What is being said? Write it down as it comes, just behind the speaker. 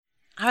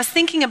I was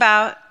thinking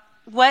about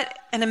what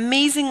an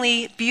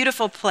amazingly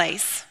beautiful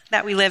place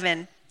that we live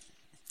in,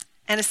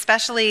 and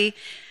especially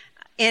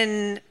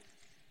on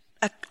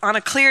a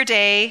clear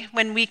day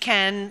when we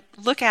can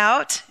look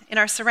out in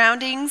our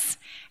surroundings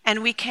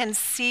and we can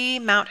see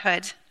Mount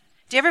Hood.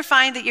 Do you ever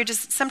find that you're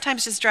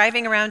sometimes just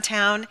driving around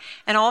town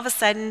and all of a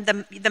sudden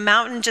the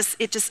mountain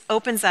just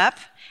opens up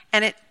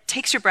and it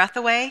takes your breath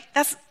away?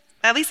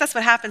 At least that's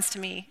what happens to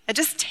me. It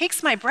just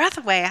takes my breath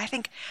away. I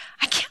think,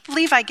 I can't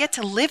believe I get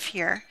to live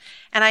here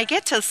and I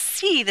get to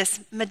see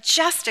this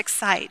majestic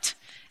sight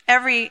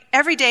every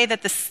day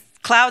that the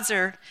clouds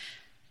are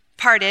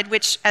parted,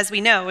 which, as we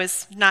know,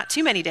 is not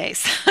too many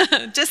days,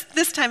 just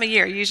this time of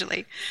year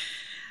usually.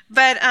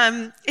 But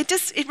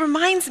it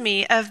reminds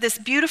me of this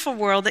beautiful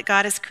world that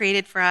God has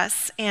created for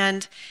us.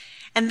 And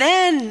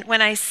then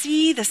when I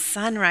see the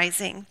sun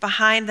rising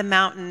behind the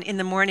mountain in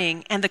the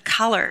morning and the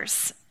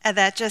colors,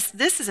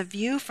 this is a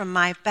view from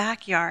my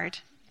backyard.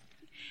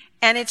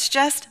 And it's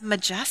just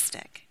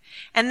majestic.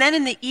 And then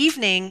in the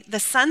evening, the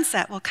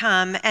sunset will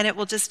come and it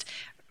will just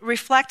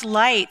reflect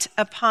light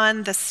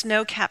upon the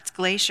snow-capped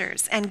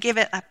glaciers and give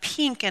it a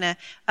pink and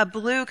a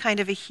blue kind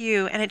of a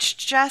hue. And it's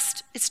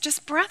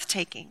just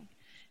breathtaking,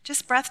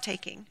 just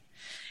breathtaking.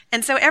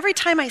 And so every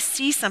time I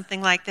see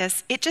something like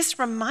this, it just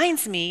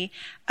reminds me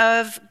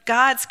of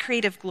God's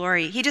creative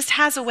glory. He just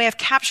has a way of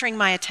capturing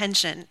my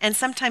attention, and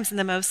sometimes in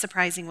the most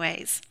surprising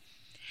ways.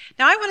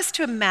 Now I want us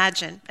to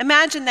imagine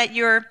that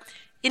you're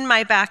in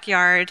my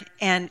backyard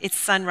and it's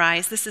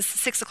sunrise. This is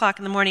 6 o'clock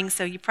in the morning,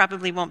 so you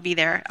probably won't be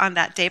there on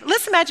that day. But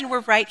let's imagine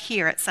we're right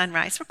here at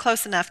sunrise. We're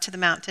close enough to the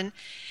mountain.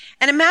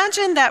 And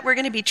imagine that we're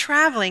going to be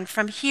traveling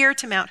from here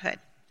to Mount Hood.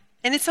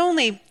 And it's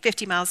only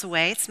 50 miles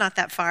away. It's not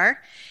that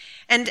far.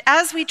 And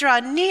as we draw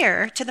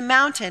near to the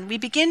mountain, we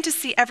begin to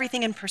see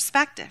everything in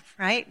perspective,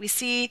 right? We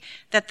see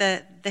that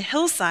the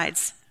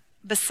hillsides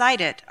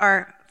beside it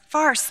are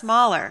far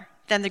smaller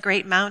than the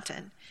great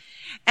mountain.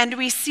 And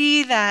we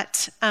see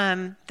that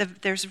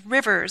there's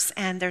rivers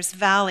and there's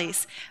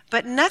valleys,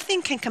 but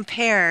nothing can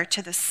compare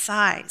to the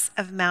size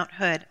of Mount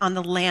Hood on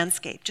the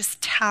landscape,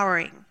 just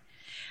towering.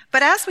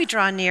 But as we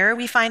draw near,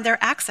 we find there are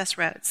access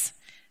roads.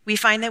 We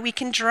find that we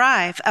can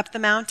drive up the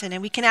mountain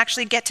and we can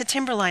actually get to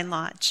Timberline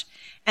Lodge.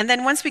 And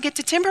then once we get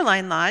to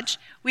Timberline Lodge,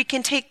 we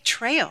can take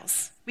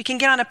trails. We can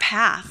get on a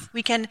path.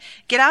 We can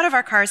get out of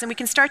our cars and we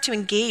can start to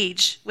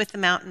engage with the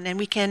mountain, and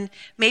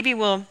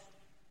we'll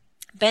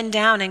bend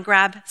down and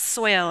grab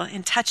soil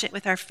and touch it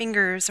with our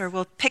fingers, or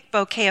we'll pick a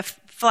bouquet of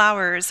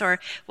flowers, or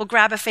we'll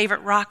grab a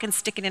favorite rock and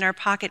stick it in our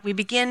pocket. We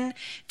begin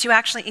to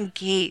actually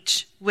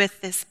engage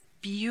with this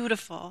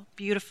beautiful,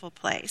 beautiful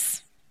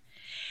place.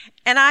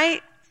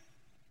 And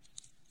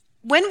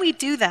when we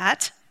do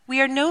that, we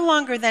are no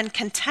longer then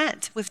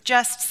content with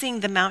just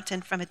seeing the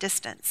mountain from a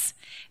distance,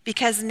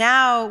 because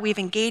now we've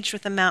engaged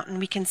with the mountain.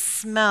 We can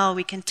smell,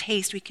 we can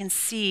taste, we can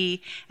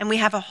see, and we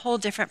have a whole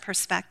different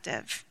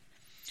perspective.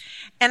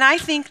 And I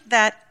think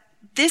that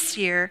this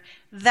year,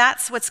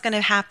 that's what's going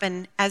to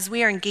happen as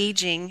we are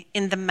engaging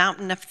in the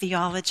mountain of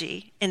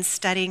theology, in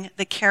studying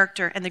the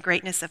character and the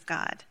greatness of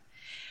God.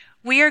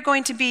 We are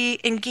going to be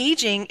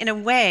engaging in a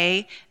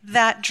way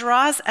that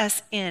draws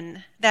us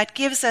in, that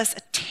gives us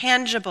a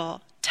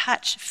tangible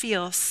touch,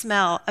 feel,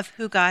 smell of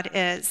who God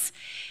is.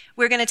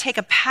 We're going to take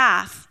a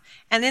path,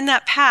 and in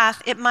that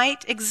path, it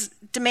might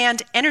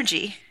demand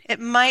energy. We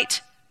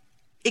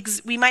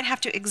might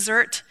have to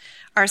exert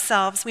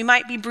ourselves. We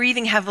might be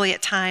breathing heavily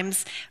at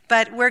times,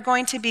 but we're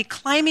going to be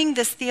climbing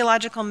this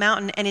theological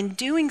mountain, and in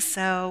doing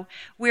so,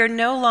 we're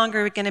no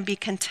longer going to be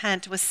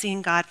content with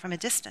seeing God from a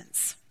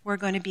distance. We're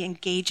going to be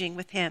engaging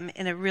with him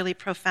in a really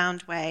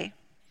profound way.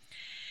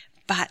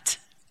 But,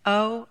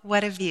 oh,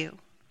 what a view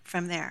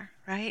from there,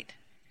 right?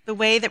 The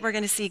way that we're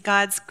going to see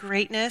God's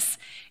greatness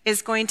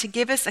is going to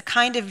give us a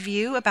kind of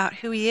view about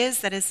who he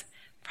is that is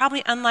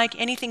probably unlike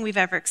anything we've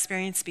ever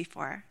experienced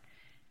before.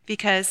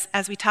 Because,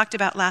 as we talked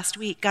about last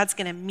week, God's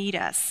going to meet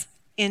us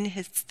in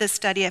the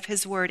study of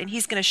his word, and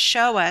he's going to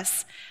show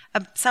us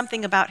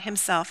something about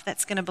himself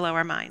that's going to blow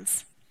our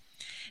minds.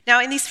 Now,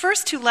 in these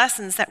first two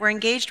lessons that we're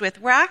engaged with,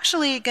 we're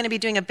actually going to be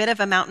doing a bit of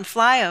a mountain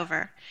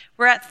flyover.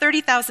 We're at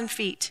 30,000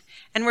 feet,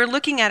 and we're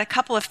looking at a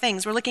couple of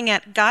things. We're looking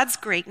at God's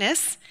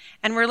greatness,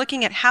 and we're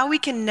looking at how we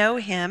can know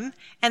him.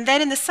 And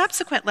then in the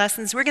subsequent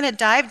lessons, we're going to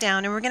dive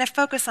down, and we're going to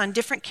focus on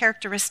different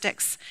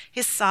characteristics: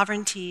 his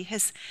sovereignty,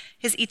 his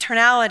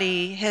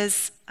eternality,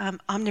 his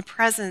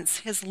omnipresence,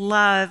 his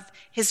love,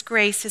 his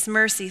grace, his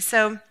mercy.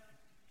 So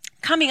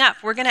coming up,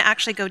 we're going to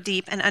actually go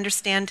deep and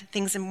understand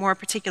things in more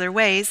particular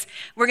ways.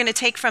 We're going to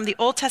take from the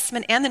Old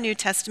Testament and the New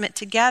Testament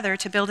together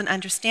to build an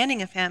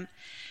understanding of him.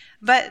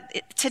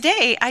 But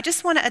today, I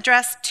just want to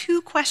address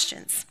two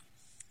questions.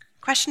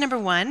 Question number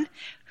one,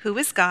 who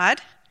is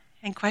God?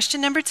 And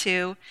question number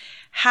two,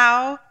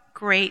 how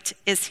great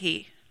is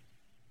he?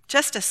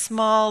 Just a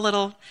small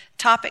little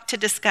topic to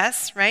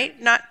discuss, right?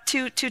 Not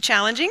too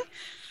challenging.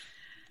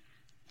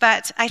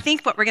 But I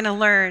think what we're going to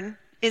learn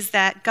is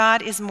that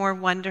God is more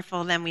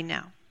wonderful than we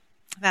know.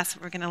 That's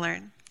what we're going to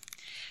learn.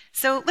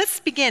 So let's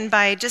begin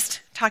by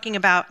just talking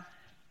about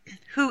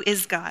who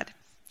is God.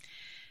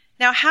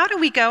 Now, how do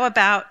we go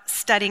about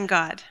studying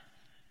God?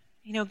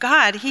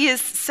 God, he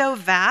is so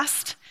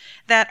vast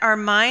that our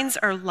minds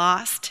are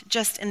lost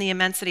just in the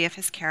immensity of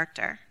his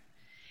character.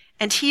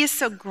 And he is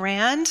so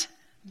grand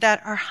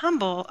that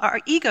our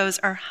egos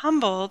are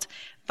humbled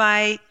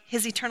by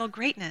his eternal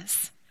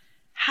greatness.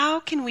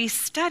 How can we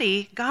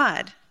study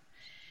God?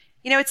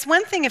 It's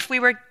one thing if we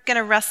were going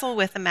to wrestle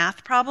with a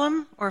math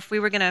problem or if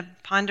we were going to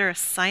ponder a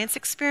science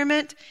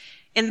experiment.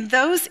 In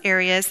those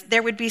areas,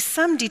 there would be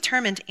some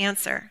determined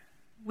answer.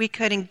 We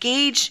could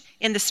engage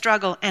in the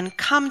struggle and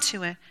come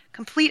to a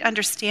complete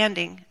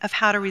understanding of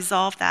how to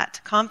resolve that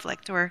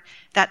conflict or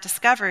that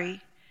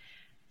discovery.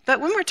 But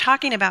when we're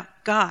talking about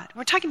God,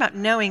 we're talking about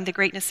knowing the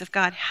greatness of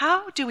God,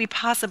 how do we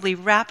possibly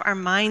wrap our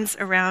minds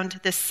around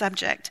this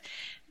subject?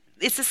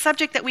 It's a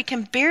subject that we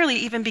can barely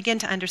even begin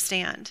to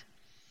understand.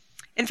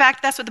 In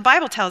fact, that's what the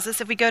Bible tells us.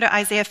 If we go to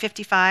Isaiah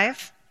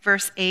 55,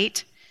 verse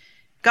 8,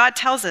 God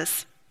tells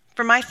us,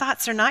 "For my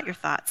thoughts are not your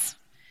thoughts,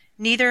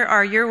 neither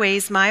are your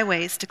ways my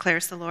ways,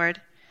 declares the Lord.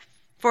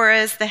 For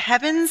as the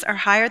heavens are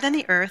higher than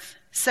the earth,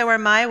 so are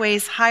my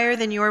ways higher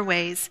than your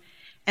ways,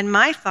 and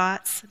my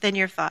thoughts than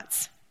your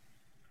thoughts."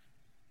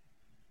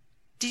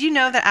 Did you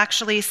know that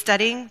actually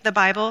studying the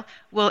Bible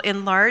will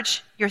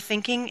enlarge your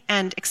thinking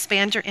and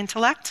expand your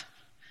intellect?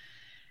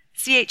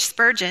 C.H.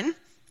 Spurgeon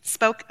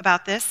spoke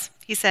about this.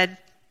 He said,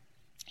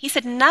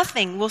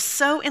 "Nothing will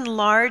so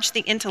enlarge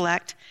the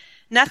intellect,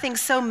 nothing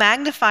so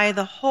magnify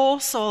the whole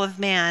soul of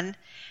man,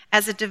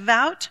 as a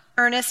devout,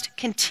 earnest,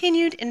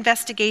 continued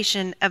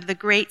investigation of the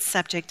great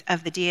subject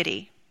of the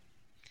deity."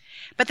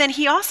 But then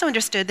he also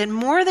understood that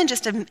more than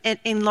just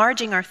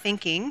enlarging our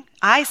thinking,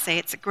 I say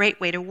it's a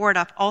great way to ward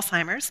off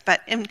Alzheimer's,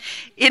 but in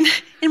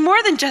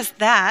more than just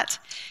that,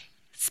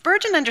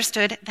 Spurgeon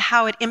understood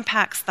how it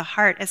impacts the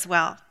heart as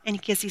well. And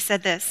because he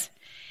said this,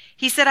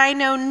 he said, "I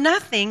know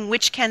nothing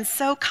which can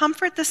so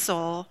comfort the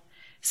soul,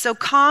 so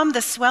calm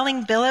the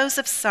swelling billows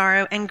of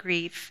sorrow and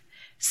grief,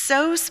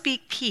 so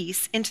speak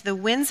peace into the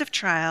winds of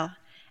trial,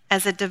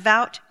 as a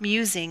devout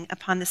musing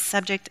upon the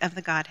subject of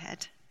the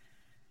Godhead."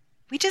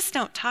 We just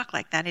don't talk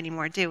like that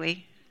anymore, do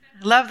we?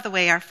 I love the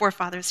way our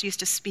forefathers used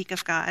to speak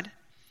of God.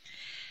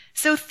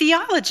 So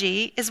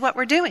theology is what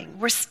we're doing.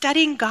 We're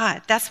studying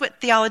God. That's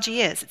what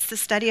theology is. It's the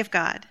study of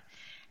God.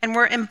 And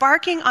we're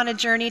embarking on a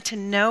journey to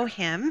know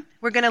him.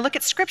 We're going to look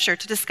at Scripture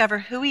to discover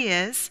who he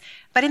is.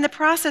 But in the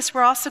process,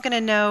 we're also going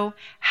to know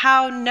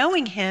how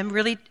knowing him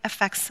really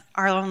affects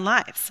our own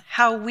lives,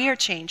 how we are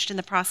changed in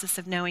the process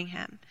of knowing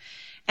him.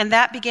 And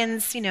that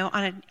begins,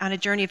 on a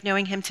journey of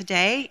knowing him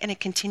today, and it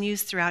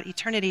continues throughout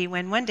eternity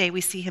when one day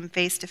we see him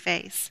face to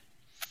face.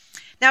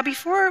 Now,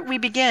 before we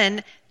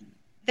begin,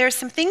 there's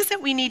some things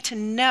that we need to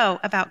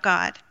know about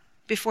God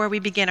before we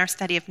begin our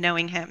study of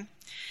knowing him.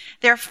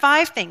 There are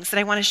 5 things that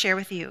I want to share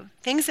with you,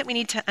 things that we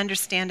need to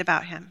understand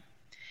about him.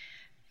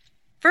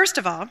 First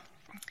of all,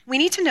 we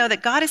need to know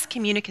that God is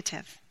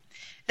communicative,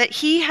 that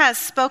he has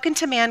spoken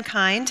to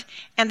mankind,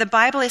 and the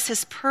Bible is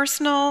his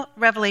personal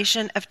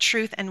revelation of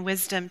truth and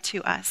wisdom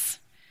to us.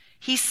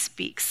 He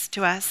speaks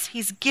to us.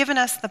 He's given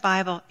us the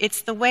Bible.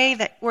 It's the way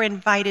that we're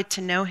invited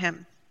to know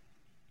him.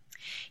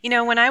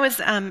 When I was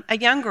a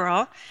young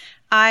girl,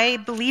 I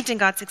believed in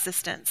God's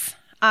existence.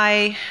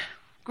 I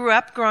grew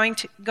up going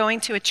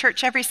to a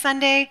church every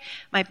Sunday.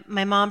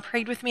 My mom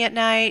prayed with me at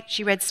night.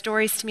 She read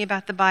stories to me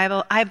about the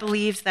Bible. I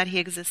believed that he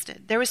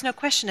existed. There was no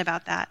question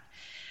about that.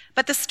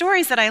 But the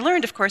stories that I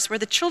learned, of course, were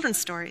the children's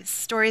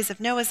stories of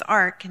Noah's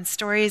Ark and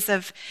stories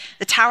of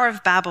the Tower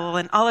of Babel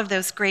and all of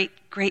those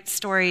great, great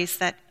stories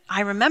that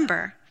I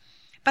remember.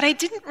 But I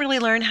didn't really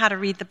learn how to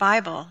read the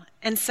Bible.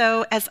 And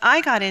so as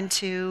I got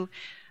into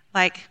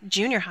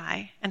junior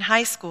high and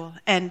high school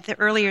and the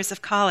early years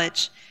of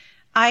college,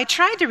 I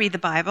tried to read the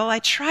Bible. I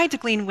tried to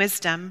glean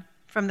wisdom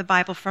from the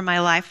Bible for my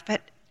life,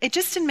 but it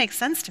just didn't make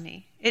sense to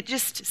me. It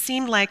just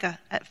seemed like a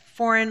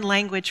foreign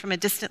language from a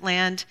distant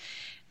land.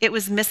 It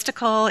was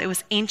mystical. It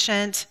was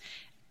ancient.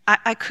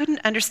 I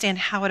couldn't understand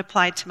how it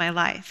applied to my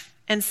life.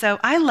 And so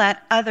I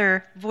let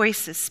other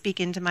voices speak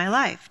into my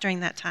life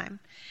during that time.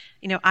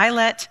 I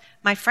let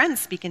my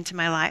friends speak into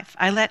my life.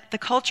 I let the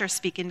culture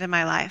speak into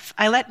my life.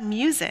 I let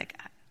music.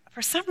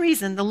 For some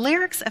reason, the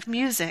lyrics of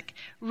music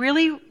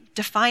really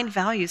defined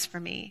values for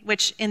me,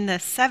 which in the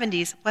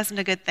 70s wasn't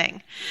a good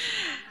thing.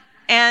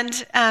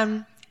 And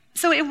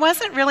so it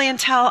wasn't really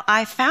until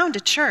I found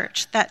a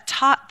church that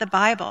taught the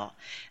Bible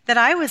that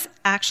I was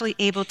actually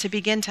able to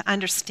begin to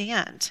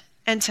understand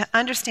and to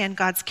understand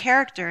God's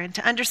character and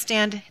to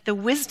understand the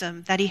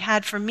wisdom that he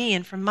had for me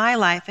and for my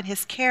life and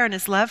his care and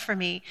his love for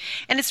me.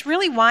 And it's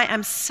really why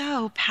I'm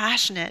so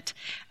passionate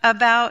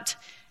about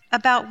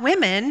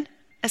women,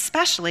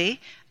 especially,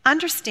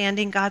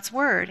 understanding God's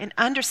word and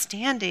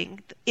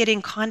understanding it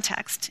in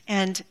context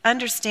and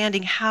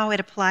understanding how it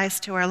applies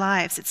to our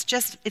lives.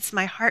 It's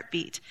my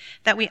heartbeat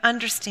that we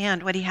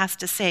understand what he has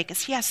to say,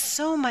 because he has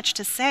so much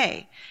to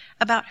say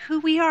about who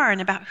we are and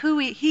about who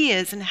he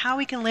is and how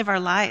we can live our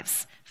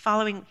lives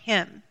following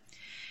him.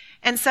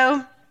 And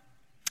so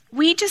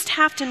we just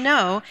have to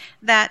know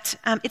that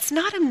it's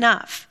not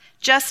enough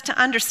just to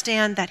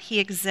understand that he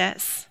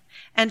exists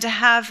and to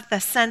have the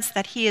sense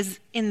that he is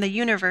in the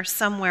universe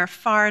somewhere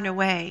far and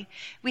away,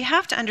 we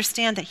have to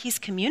understand that he's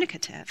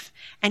communicative,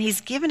 and he's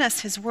given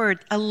us his word,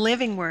 a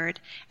living word,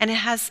 and it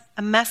has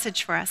a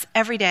message for us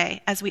every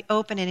day as we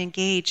open and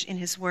engage in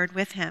his word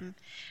with him.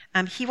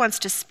 He wants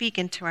to speak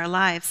into our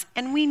lives,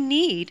 and we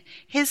need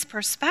his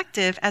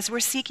perspective as we're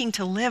seeking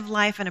to live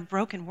life in a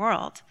broken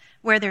world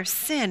where there's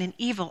sin and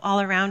evil all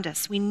around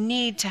us. We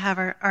need to have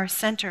our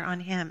center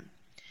on him.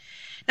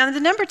 Now, the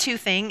number 2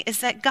 thing is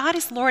that God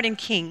is Lord and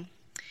King.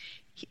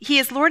 He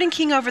is Lord and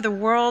King over the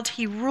world.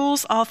 He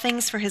rules all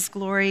things for his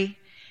glory.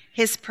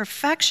 His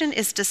perfection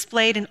is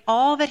displayed in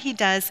all that he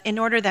does in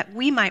order that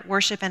we might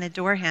worship and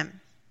adore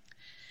him.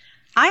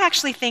 I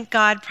actually think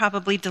God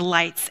probably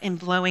delights in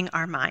blowing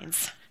our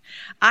minds.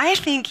 I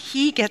think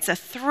he gets a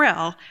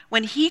thrill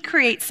when he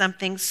creates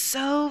something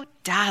so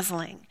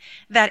dazzling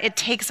that it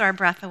takes our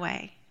breath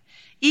away.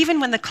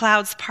 Even when the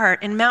clouds part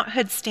and Mount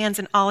Hood stands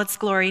in all its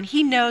glory, and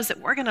he knows that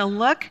we're going to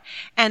look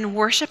and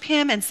worship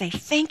him and say,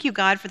 thank you,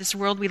 God, for this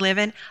world we live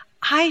in,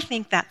 I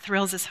think that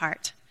thrills his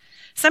heart.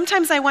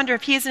 Sometimes I wonder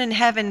if he isn't in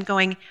heaven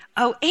going,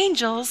 oh,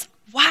 angels,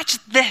 watch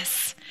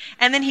this.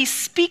 And then he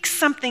speaks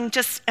something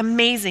just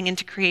amazing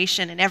into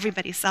creation, and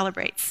everybody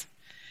celebrates.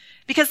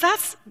 Because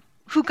that's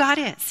who God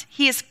is.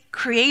 He is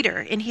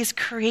creator, and he's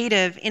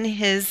creative in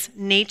his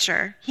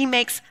nature. He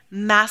makes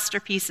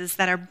masterpieces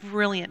that are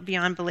brilliant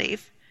beyond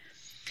belief.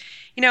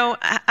 You know,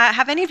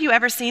 have any of you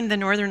ever seen the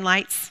Northern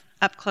Lights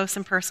up close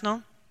and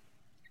personal?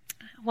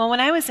 Well, when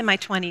I was in my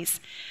 20s,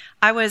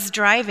 I was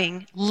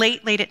driving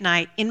late at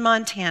night in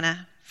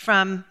Montana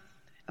from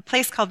a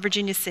place called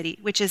Virginia City,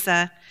 which is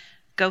a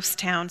ghost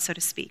town, so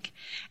to speak.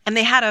 And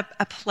they had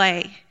a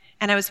play,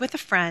 and I was with a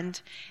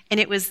friend, and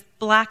it was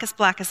black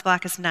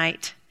as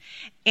night.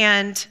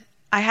 And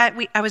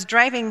I was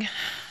driving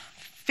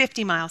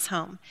 50 miles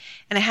home,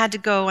 and I had to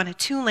go on a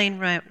 2-lane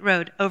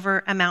road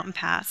over a mountain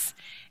pass.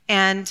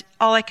 And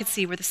all I could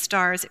see were the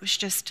stars.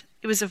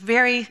 It was a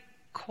very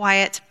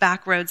quiet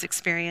backroads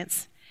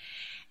experience.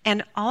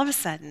 And all of a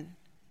sudden,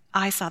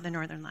 I saw the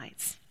Northern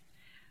Lights.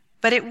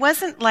 But it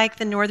wasn't like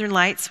the Northern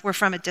Lights were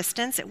from a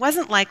distance. It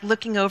wasn't like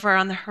looking over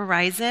on the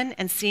horizon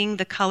and seeing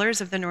the colors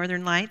of the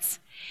Northern Lights.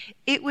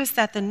 It was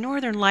that the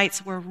Northern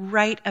Lights were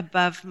right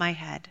above my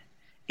head.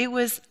 It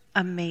was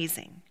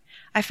amazing.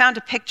 I found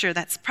a picture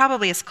that's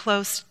probably as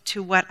close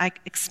to what I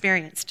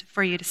experienced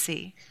for you to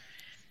see.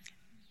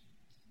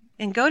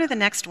 And go to the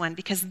next one,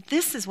 because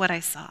this is what I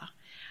saw.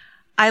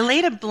 I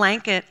laid a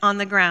blanket on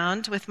the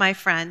ground with my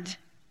friend.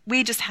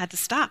 We just had to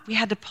stop. We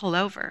had to pull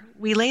over.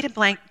 We laid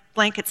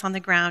blankets on the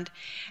ground,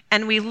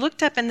 and we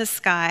looked up in the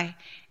sky,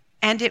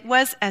 and it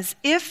was as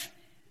if,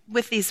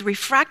 with these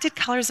refracted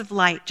colors of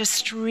light just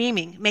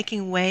streaming,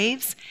 making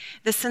waves,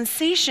 the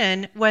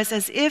sensation was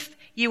as if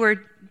you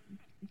were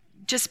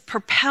just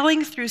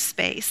propelling through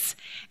space,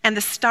 and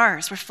the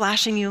stars were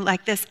flashing you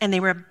like this, and they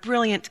were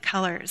brilliant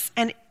colors.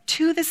 And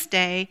to this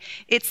day,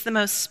 it's the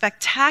most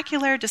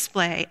spectacular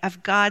display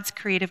of God's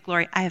creative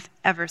glory I have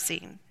ever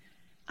seen.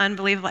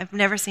 Unbelievable. I've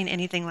never seen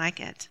anything like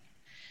it.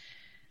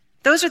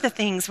 Those are the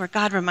things where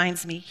God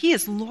reminds me he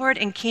is Lord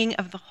and King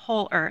of the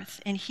whole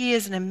earth, and he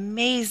is an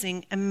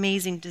amazing,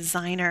 amazing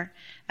designer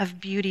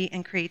of beauty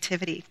and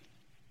creativity.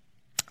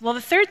 Well,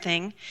 the third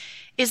thing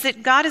is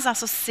that God is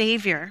also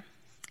Savior.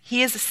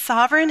 He is a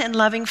sovereign and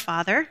loving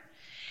Father,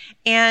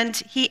 and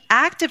he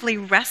actively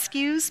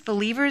rescues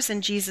believers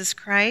in Jesus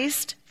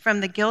Christ from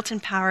the guilt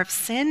and power of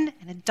sin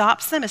and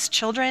adopts them as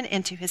children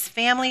into his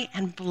family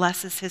and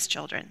blesses his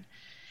children.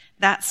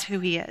 That's who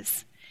he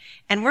is.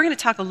 And we're going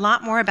to talk a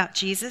lot more about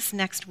Jesus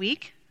next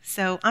week,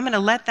 so I'm going to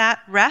let that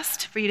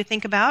rest for you to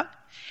think about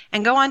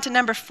and go on to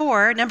number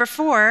 4. Number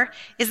 4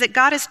 is that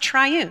God is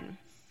triune.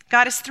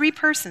 God is 3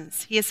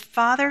 persons. He is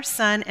Father,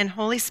 Son, and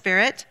Holy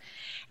Spirit,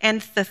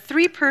 and the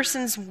 3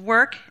 persons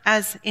work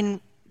as in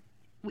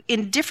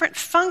different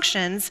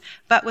functions,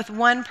 but with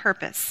one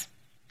purpose.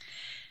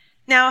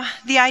 Now,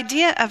 the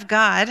idea of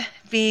God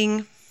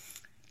being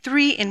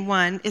 3 in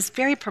 1 is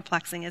very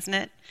perplexing, isn't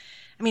it?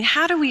 I mean,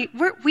 how do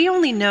we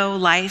only know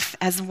life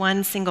as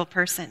one single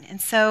person. And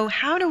so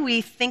how do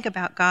we think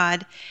about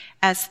God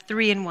as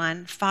 3 in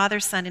 1, Father,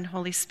 Son, and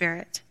Holy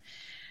Spirit?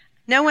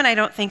 No one, I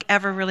don't think,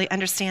 ever really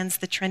understands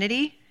the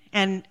Trinity.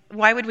 And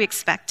why would we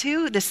expect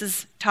to? This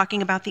is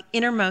talking about the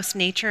innermost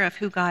nature of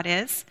who God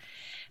is.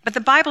 But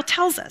the Bible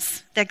tells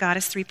us that God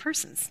is 3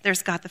 persons.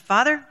 There's God the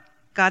Father,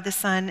 God the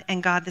Son,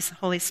 and God the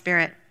Holy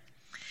Spirit.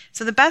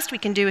 So the best we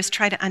can do is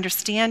try to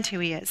understand who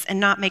he is and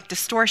not make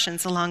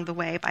distortions along the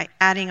way by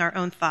adding our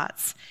own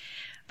thoughts.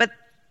 But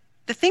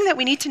the thing that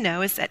we need to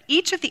know is that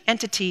each of the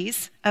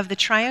entities of the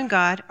triune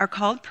God are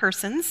called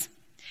persons,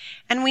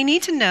 and we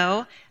need to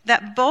know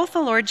that both the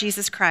Lord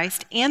Jesus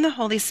Christ and the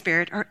Holy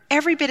Spirit are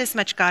every bit as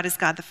much God as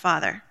God the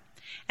Father.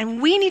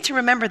 And we need to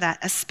remember that,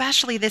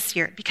 especially this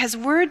year, because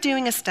we're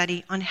doing a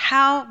study on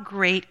how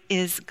great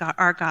is God,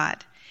 our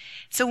God.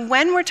 So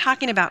when we're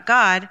talking about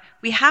God,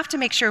 we have to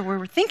make sure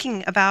we're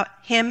thinking about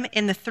him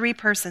in the 3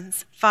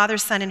 persons, Father,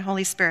 Son, and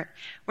Holy Spirit.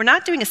 We're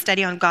not doing a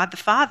study on God the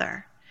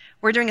Father.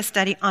 We're doing a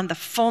study on the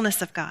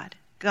fullness of God.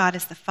 God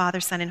is the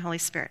Father, Son, and Holy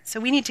Spirit. So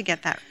we need to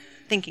get that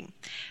thinking.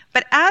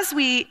 But as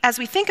we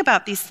think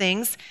about these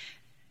things,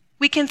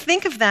 we can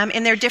think of them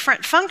in their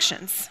different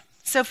functions.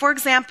 So for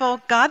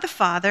example, God the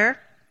Father,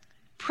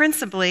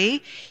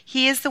 principally,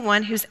 he is the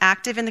one who's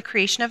active in the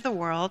creation of the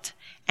world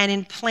and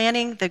in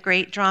planning the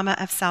great drama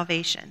of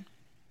salvation.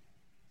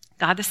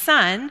 God the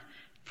Son,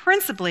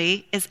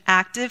 principally, is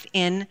active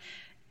in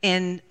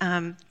achieving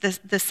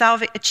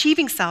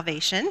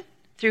salvation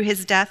through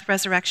his death,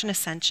 resurrection,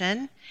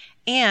 ascension,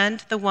 and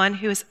the one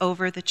who is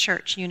over the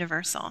church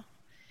universal.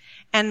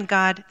 And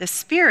God the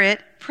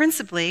Spirit,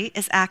 principally,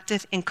 is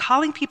active in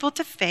calling people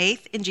to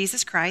faith in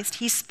Jesus Christ.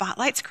 He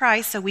spotlights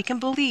Christ so we can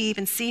believe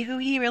and see who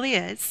he really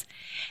is.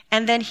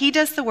 And then he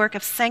does the work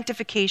of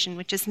sanctification,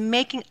 which is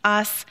making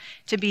us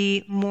to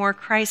be more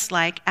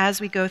Christ-like as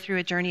we go through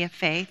a journey of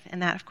faith.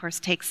 And that, of course,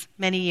 takes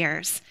many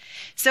years.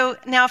 So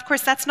now, of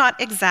course, that's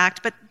not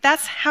exact, but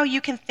that's how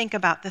you can think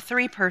about the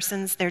three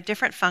persons, their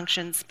different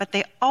functions, but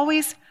they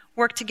always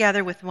work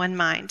together with one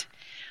mind.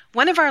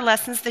 One of our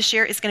lessons this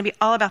year is going to be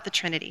all about the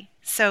Trinity.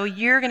 So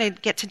you're going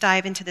to get to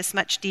dive into this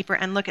much deeper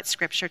and look at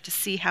Scripture to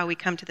see how we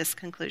come to this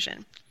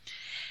conclusion.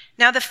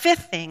 Now, the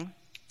fifth thing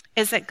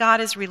is that God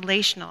is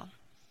relational.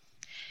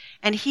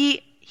 And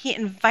he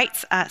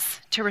invites us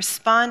to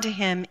respond to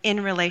him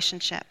in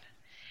relationship.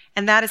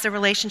 And that is a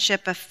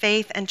relationship of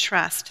faith and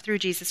trust through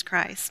Jesus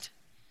Christ.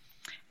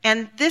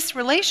 And this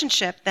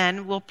relationship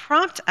then will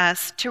prompt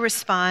us to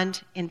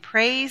respond in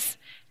praise,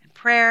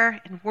 prayer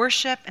and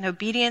worship and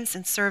obedience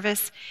and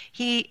service.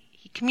 He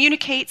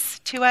communicates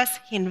to us,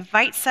 he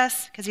invites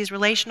us because he's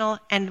relational,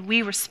 and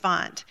we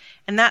respond.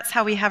 And that's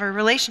how we have a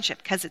relationship,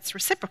 because it's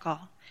reciprocal.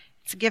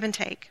 It's a give and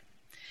take.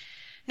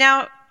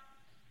 Now,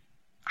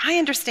 I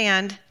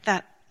understand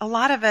that a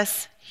lot of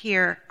us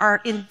here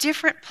are in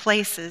different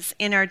places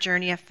in our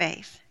journey of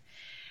faith.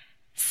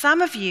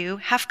 Some of you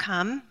have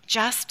come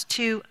just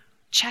to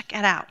check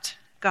it out,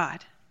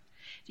 God.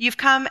 You've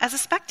come as a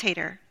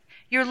spectator.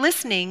 You're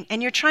listening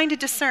and you're trying to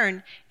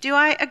discern, do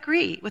I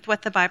agree with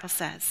what the Bible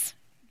says?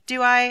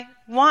 Do I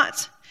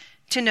want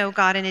to know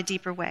God in a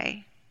deeper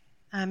way?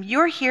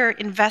 You're here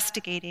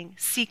investigating,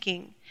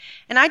 seeking.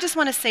 And I just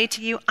want to say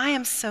to you, I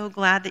am so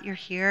glad that you're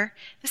here.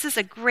 This is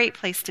a great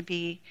place to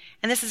be.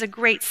 And this is a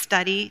great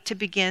study to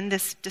begin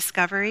this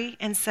discovery.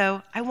 And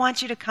so I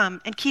want you to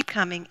come and keep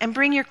coming and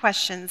bring your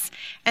questions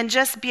and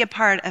just be a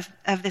part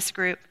of this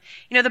group.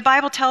 You know, the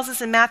Bible tells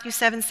us in Matthew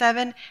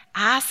 7:7,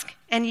 ask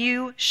and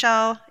it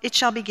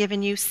shall be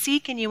given you.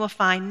 Seek and you will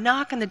find.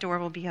 Knock and the door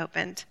will be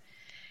opened.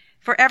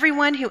 For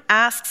everyone who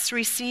asks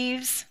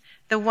receives,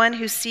 the one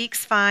who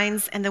seeks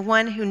finds, and the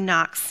one who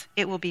knocks,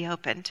 it will be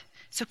opened.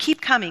 So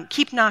keep coming,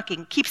 keep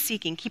knocking, keep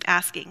seeking, keep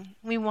asking.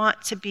 We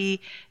want to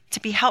be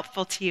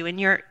helpful to you in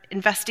your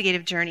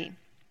investigative journey.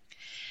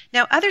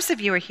 Now, others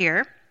of you are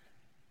here,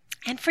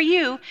 and for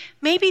you,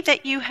 maybe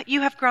that you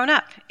have grown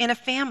up in a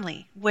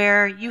family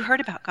where you heard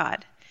about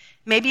God.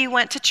 Maybe you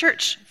went to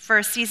church for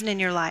a season in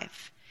your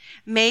life.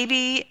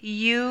 Maybe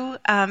you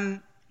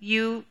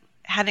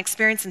had an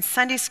experience in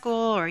Sunday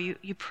school, or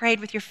you prayed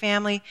with your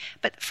family,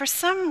 but for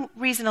some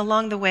reason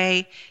along the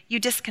way, you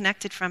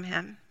disconnected from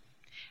him.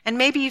 And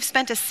maybe you've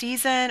spent a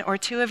season or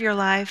two of your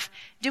life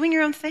doing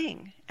your own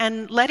thing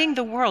and letting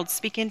the world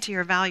speak into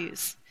your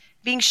values,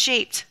 being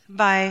shaped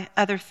by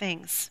other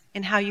things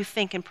in how you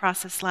think and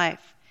process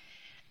life.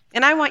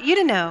 And I want you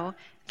to know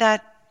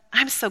that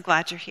I'm so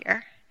glad you're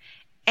here.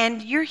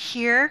 And you're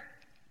here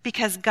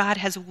because God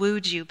has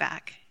wooed you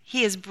back.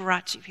 He has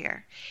brought you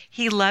here.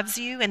 He loves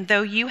you, and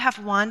though you have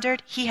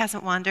wandered, he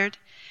hasn't wandered.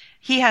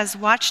 He has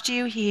watched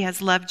you, he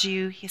has loved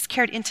you, he has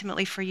cared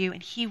intimately for you,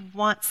 and he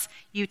wants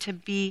you to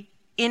be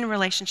in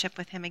relationship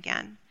with him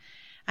again.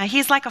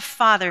 He's like a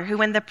father who,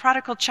 when the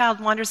prodigal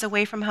child wanders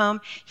away from home,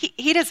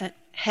 he doesn't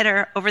hit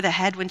her over the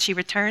head when she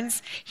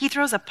returns. He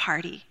throws a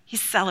party. He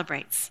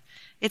celebrates.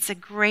 It's a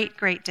great,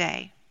 great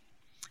day.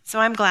 So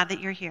I'm glad that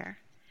you're here.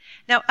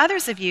 Now,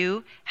 others of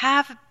you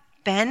have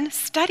been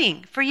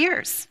studying for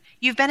years.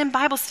 You've been in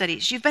Bible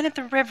studies. You've been at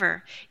the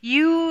river.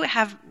 You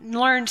have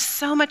learned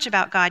so much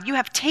about God. You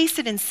have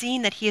tasted and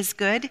seen that he is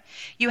good.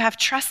 You have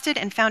trusted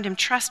and found him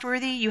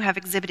trustworthy. You have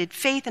exhibited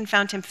faith and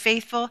found him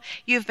faithful.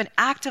 You have been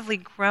actively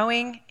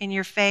growing in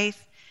your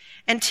faith.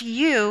 And to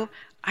you,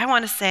 I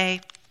want to say,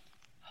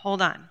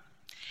 hold on.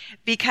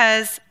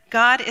 Because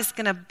God is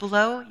going to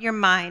blow your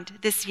mind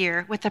this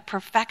year with the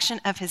perfection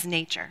of his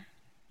nature.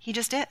 He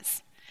just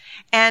is.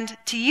 And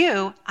to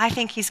you, I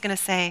think he's going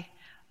to say,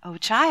 oh,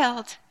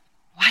 child,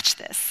 watch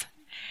this.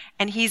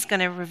 And he's going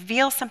to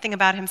reveal something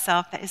about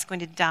himself that is going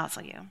to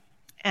dazzle you.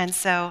 And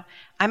so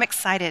I'm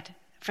excited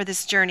for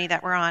this journey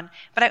that we're on.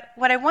 But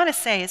what I want to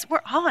say is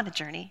we're all on a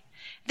journey.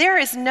 There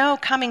is no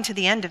coming to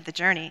the end of the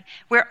journey.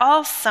 We're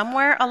all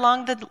somewhere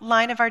along the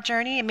line of our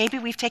journey, and maybe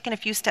we've taken a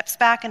few steps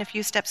back and a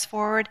few steps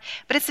forward,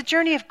 but it's a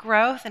journey of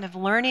growth and of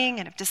learning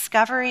and of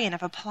discovery and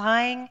of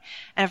applying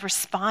and of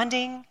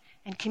responding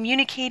and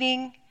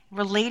communicating,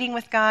 relating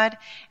with God.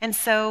 And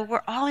so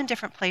we're all in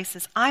different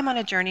places. I'm on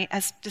a journey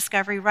as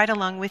discovery right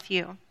along with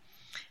you.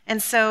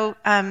 And so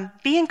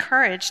be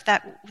encouraged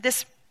that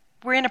this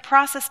We're in a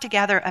process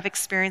together of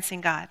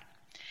experiencing God.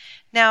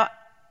 Now,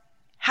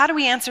 how do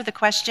we answer the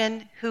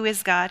question, who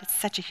is God? It's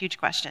such a huge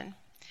question.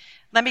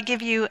 Let me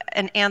give you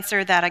an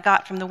answer that I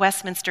got from the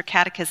Westminster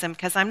Catechism,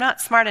 because I'm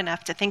not smart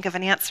enough to think of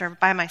an answer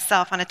by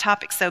myself on a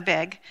topic so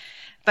big.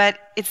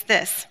 But it's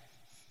this: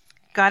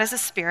 God is a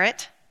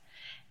spirit,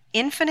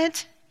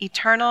 infinite,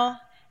 eternal,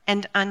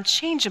 and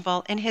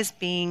unchangeable in his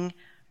being,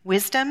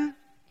 wisdom,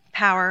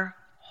 power,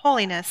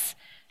 holiness,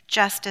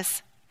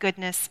 justice,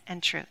 goodness,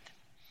 and truth.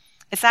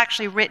 It's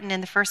actually written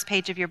in the first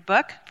page of your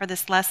book for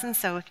this lesson,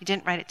 so if you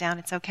didn't write it down,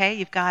 it's okay,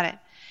 you've got it.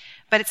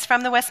 But it's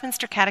from the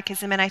Westminster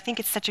Catechism, and I think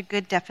it's such a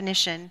good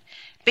definition.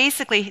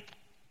 Basically,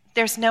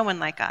 there's no one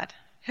like God.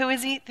 Who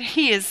is he?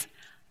 He is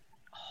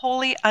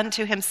holy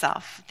unto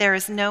himself. There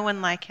is no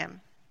one like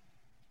him.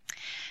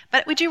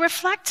 But would you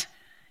reflect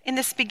in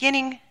this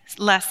beginning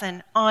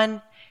lesson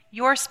on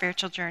your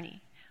spiritual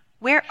journey?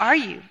 Where are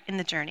you in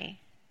the journey?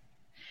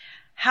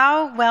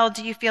 How well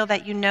do you feel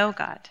that you know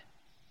God?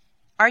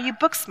 Are you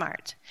book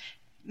smart,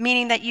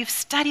 meaning that you've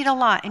studied a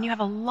lot and you have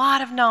a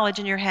lot of knowledge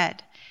in your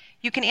head?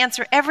 You can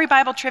answer every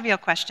Bible trivia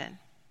question.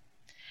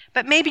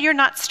 But maybe you're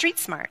not street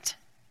smart.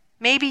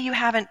 Maybe you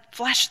haven't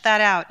fleshed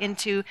that out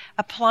into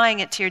applying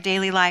it to your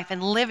daily life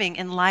and living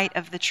in light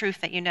of the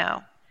truth that you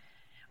know.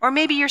 Or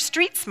maybe you're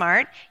street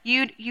smart.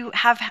 You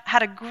have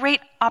had a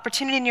great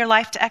opportunity in your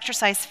life to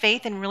exercise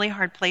faith in really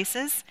hard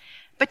places,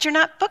 but you're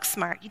not book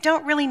smart. You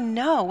don't really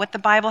know what the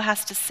Bible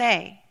has to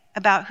say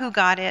about who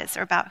God is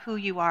or about who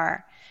you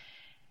are.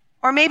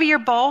 Or maybe you're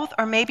both,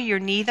 or maybe you're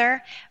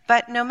neither,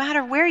 but no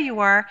matter where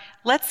you are,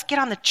 let's get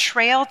on the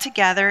trail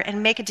together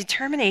and make a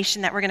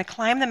determination that we're going to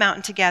climb the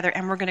mountain together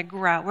and we're going to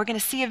grow. We're going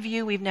to see a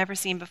view we've never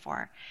seen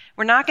before.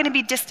 We're not going to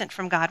be distant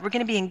from God. We're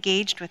going to be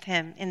engaged with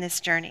him in this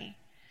journey.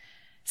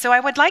 So I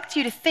would like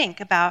you to think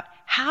about,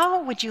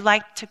 how would you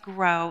like to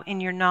grow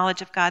in your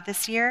knowledge of God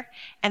this year?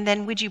 And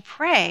then would you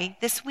pray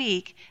this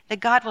week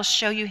that God will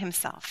show you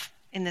himself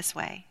in this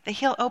way, that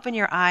he'll open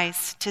your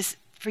eyes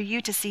for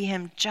you to see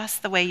him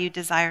just the way you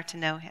desire to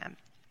know him.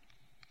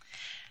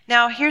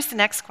 Now, here's the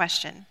next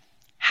question.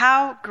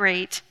 How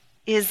great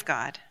is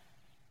God?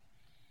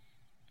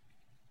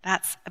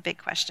 That's a big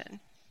question.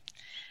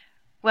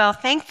 Well,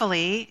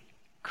 thankfully,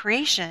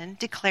 creation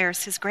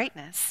declares his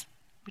greatness,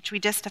 which we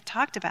just have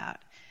talked about.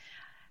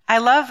 I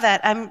love that.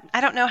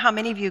 I don't know how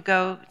many of you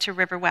go to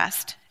River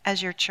West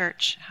as your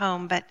church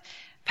home, but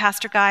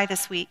Pastor Guy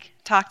this week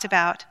talked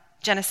about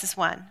Genesis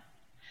 1.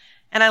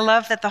 And I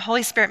love that the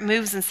Holy Spirit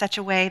moves in such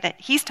a way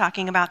that he's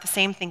talking about the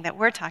same thing that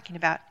we're talking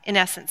about, in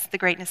essence, the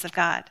greatness of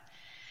God.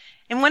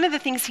 And one of the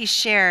things he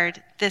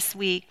shared this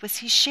week was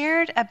he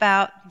shared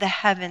about the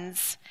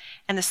heavens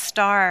and the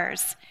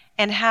stars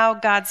and how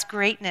God's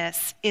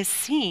greatness is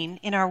seen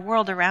in our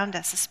world around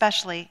us,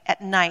 especially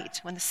at night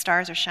when the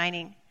stars are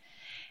shining.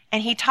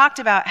 And he talked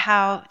about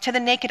how, to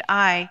the naked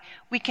eye,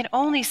 we can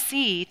only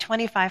see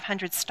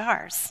 2,500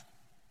 stars.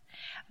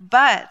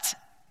 But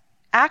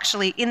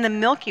actually, in the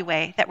Milky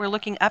Way that we're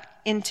looking up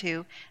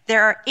into,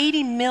 there are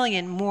 80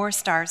 million more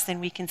stars than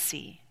we can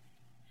see.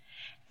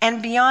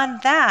 And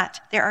beyond that,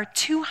 there are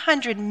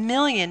 200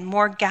 million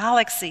more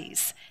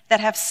galaxies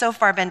that have so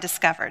far been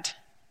discovered.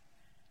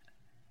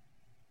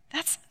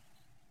 That's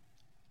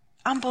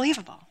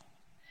unbelievable.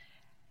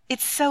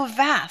 It's so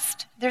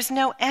vast. There's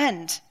no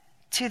end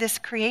to this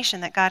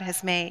creation that God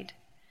has made.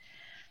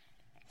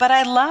 But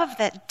I love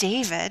that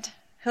David,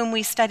 whom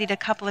we studied a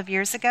couple of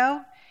years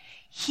ago,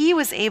 he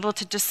was able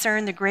to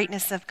discern the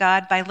greatness of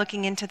God by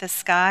looking into the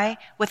sky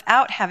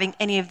without having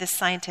any of this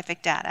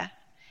scientific data.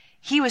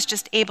 He was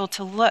just able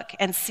to look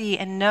and see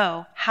and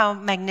know how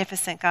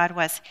magnificent God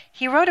was.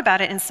 He wrote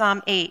about it in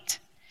Psalm 8.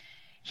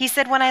 He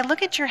said, "When I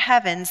look at your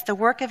heavens, the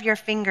work of your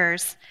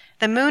fingers,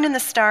 the moon and the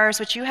stars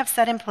which you have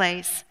set in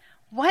place,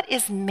 what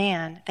is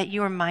man that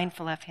you are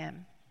mindful of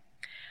him?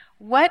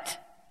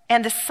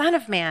 And the Son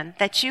of Man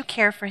that you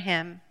care for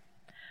him?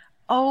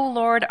 O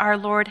Lord, our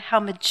Lord, how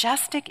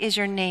majestic is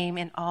your name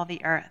in all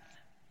the earth."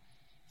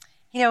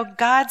 You know,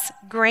 God's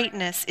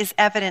greatness is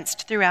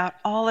evidenced throughout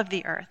all of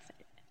the earth.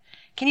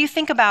 Can you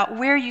think about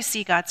where you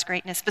see God's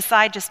greatness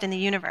beside just in the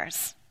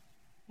universe?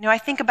 You know, I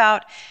think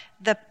about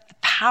the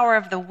power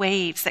of the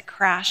waves that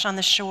crash on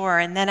the shore,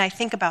 and then I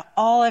think about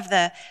all of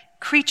the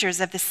creatures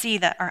of the sea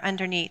that are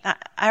underneath.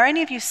 Are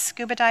any of you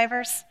scuba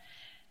divers?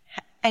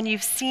 And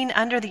you've seen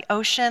under the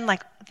ocean,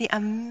 like the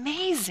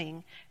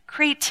amazing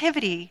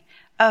creativity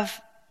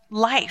of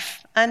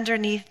life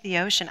underneath the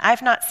ocean.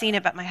 I've not seen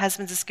it, but my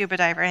husband's a scuba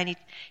diver, and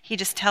he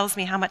just tells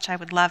me how much I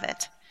would love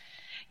it.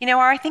 You know,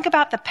 or I think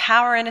about the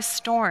power in a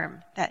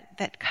storm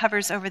that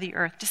covers over the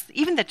earth, just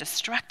even the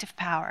destructive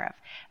power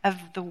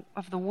of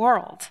the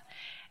world.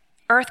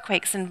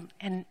 Earthquakes,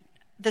 and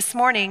this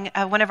morning,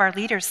 one of our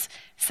leaders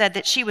said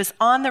that she was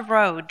on the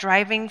road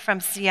driving from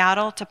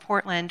Seattle to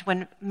Portland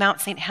when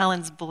Mount St.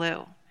 Helens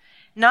blew,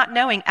 not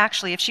knowing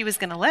actually if she was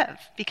going to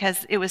live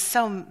because it was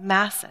so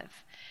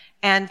massive.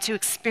 And to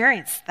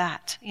experience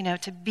that, you know,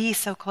 to be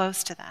so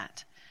close to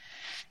that.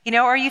 You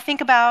know, or you think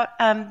about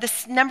the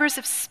numbers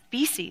of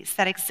species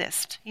that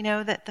exist, you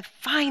know, the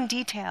fine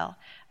detail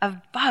of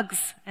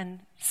bugs and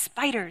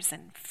spiders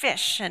and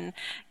fish and,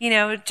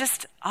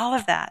 just all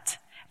of that.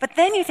 But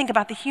then you think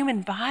about the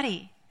human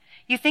body.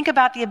 You think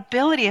about the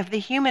ability of the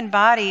human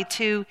body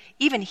to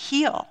even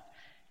heal.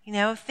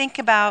 Think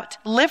about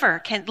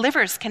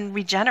livers can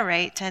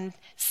regenerate and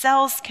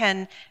cells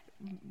can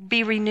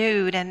be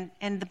renewed and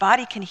the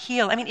body can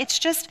heal. I mean, it's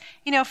just,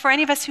 for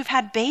any of us who've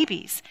had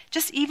babies,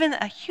 just even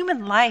a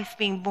human life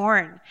being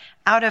born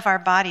out of our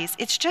bodies,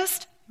 it's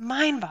just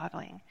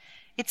mind-boggling.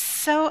 It's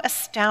so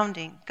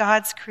astounding,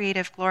 God's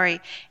creative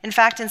glory. In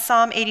fact, in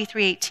Psalm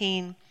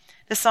 83:18,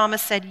 the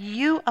psalmist said,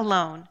 "You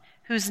alone,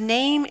 whose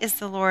name is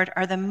the Lord,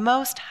 are the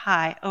most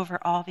high over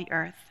all the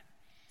earth."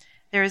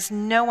 There is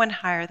no one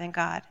higher than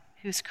God,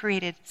 who's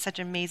created such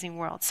an amazing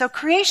world. So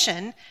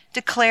creation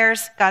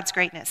declares God's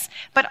greatness,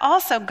 but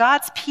also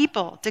God's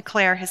people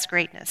declare his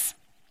greatness.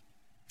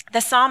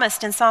 The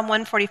psalmist in Psalm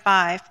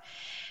 145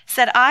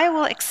 said, "I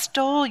will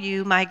extol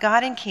you, my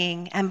God and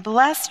King, and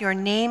bless your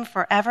name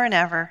forever and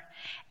ever.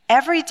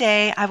 Every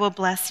day I will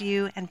bless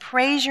you and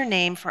praise your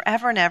name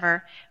forever and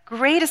ever.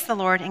 Great is the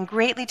Lord and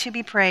greatly to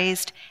be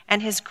praised,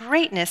 and his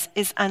greatness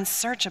is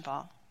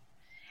unsearchable."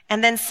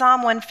 And then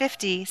Psalm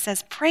 150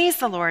 says, "Praise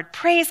the Lord,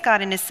 praise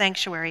God in his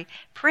sanctuary,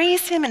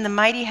 praise him in the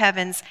mighty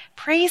heavens,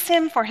 praise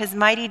him for his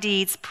mighty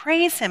deeds,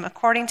 praise him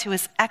according to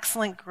his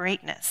excellent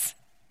greatness."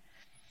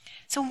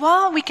 So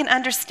while we can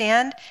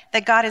understand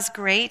that God is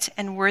great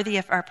and worthy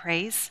of our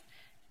praise,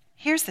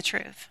 here's the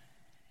truth.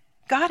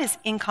 God is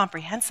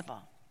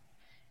incomprehensible.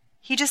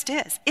 He just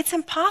is. It's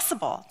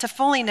impossible to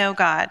fully know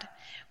God.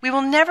 We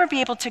will never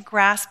be able to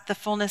grasp the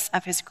fullness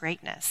of his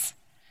greatness.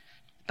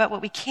 But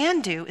what we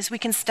can do is we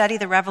can study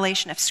the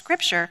revelation of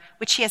Scripture,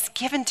 which he has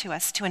given to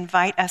us to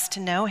invite us to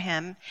know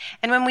him.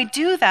 And when we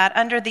do that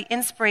under the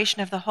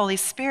inspiration of the Holy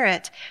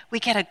Spirit, we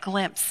get a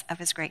glimpse of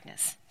his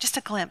greatness, just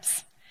a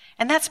glimpse.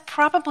 And that's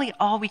probably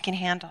all we can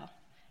handle.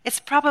 It's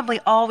probably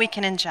all we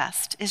can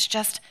ingest, is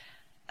just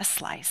a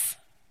slice.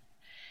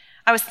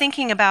 I was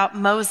thinking about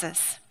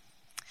Moses.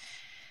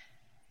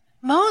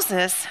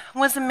 Moses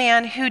was a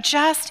man who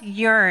just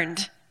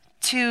yearned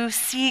to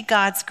see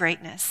God's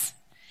greatness.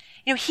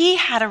 He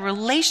had a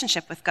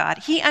relationship with God.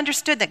 He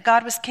understood that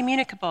God was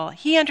communicable.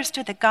 He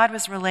understood that God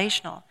was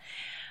relational.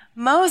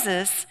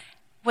 Moses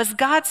was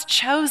God's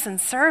chosen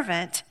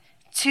servant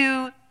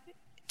to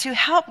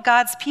help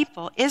God's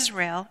people,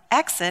 Israel,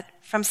 exit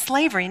from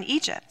slavery in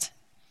Egypt.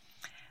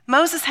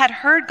 Moses had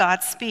heard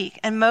God speak,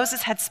 and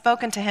Moses had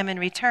spoken to him in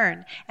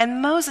return.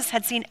 And Moses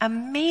had seen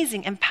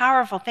amazing and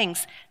powerful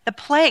things. The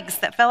plagues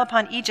that fell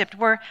upon Egypt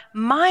were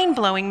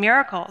mind-blowing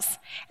miracles.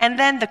 And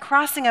then the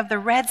crossing of the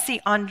Red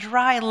Sea on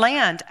dry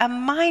land, a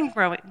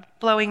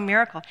mind-blowing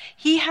miracle.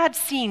 He had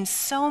seen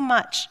so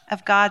much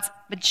of God's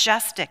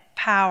majestic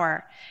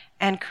power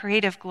and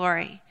creative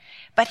glory.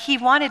 But he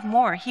wanted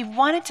more. He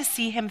wanted to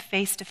see him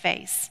face to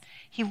face.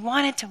 He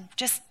wanted to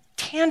just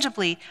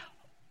tangibly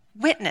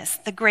witness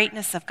the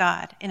greatness of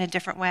God in a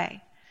different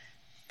way.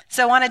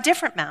 So on a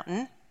different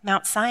mountain,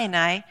 Mount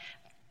Sinai,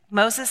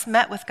 Moses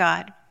met with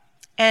God.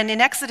 And in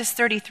Exodus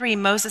 33,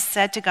 Moses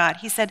said to God,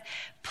 he said,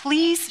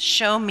 "Please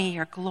show me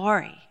your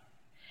glory."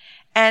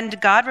 And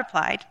God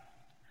replied,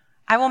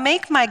 "I will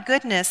make my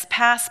goodness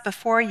pass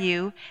before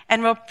you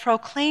and will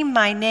proclaim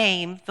my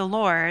name, the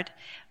Lord,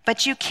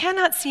 but you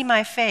cannot see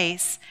my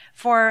face,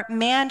 for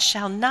man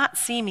shall not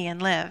see me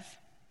and live.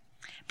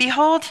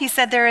 Behold," he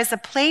said, "there is a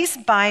place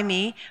by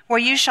me where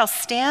you shall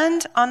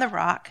stand on the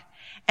rock.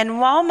 And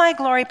while my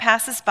glory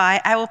passes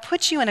by, I will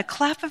put you in a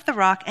cleft of the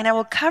rock, and I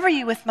will cover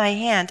you with my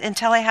hand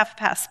until I have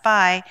passed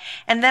by.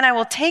 And then I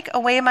will take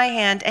away my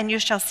hand, and you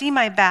shall see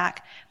my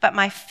back, but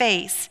my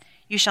face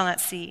you shall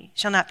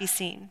not be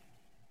seen."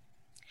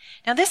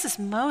 Now this is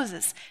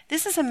Moses.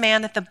 This is a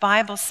man that the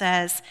Bible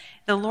says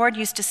the Lord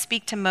used to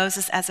speak to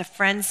Moses as a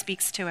friend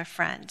speaks to a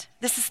friend.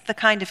 This is the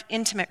kind of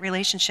intimate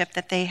relationship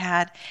that they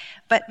had.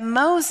 But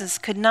Moses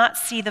could not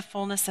see the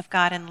fullness of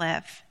God and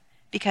live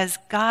because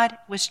God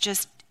is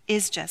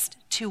just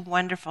too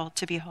wonderful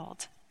to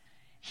behold.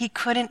 He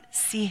couldn't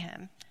see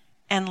him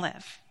and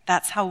live.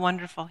 That's how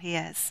wonderful he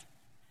is.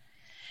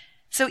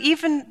 So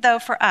even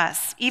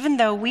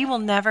though we will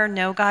never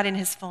know God in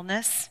his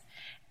fullness,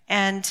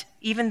 and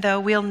even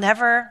though we'll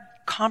never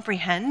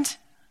comprehend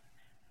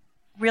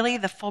really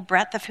the full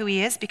breadth of who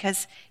he is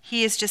because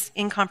he is just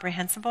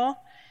incomprehensible,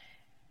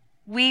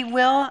 we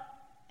will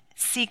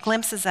see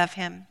glimpses of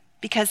him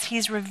because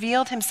he's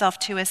revealed himself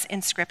to us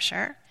in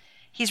Scripture.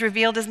 He's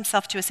revealed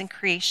himself to us in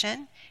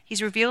creation.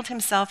 He's revealed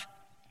himself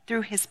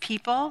through his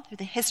people, through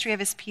the history of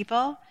his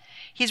people.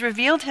 He's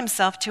revealed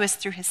himself to us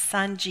through his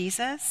son,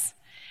 Jesus.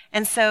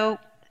 And so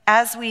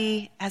as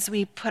we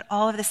put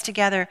all of this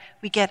together,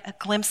 we get a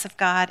glimpse of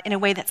God in a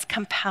way that's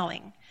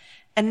compelling,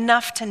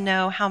 enough to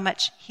know how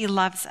much he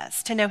loves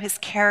us, to know his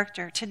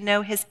character, to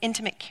know his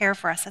intimate care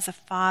for us as a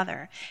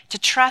father, to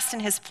trust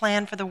in his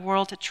plan for the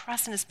world, to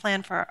trust in his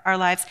plan for our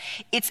lives.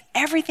 It's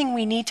everything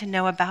we need to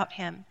know about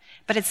him,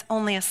 but it's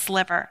only a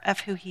sliver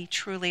of who he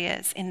truly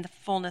is in the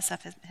fullness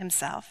of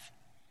himself.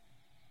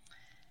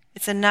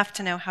 It's enough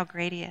to know how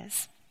great he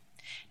is.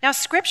 Now,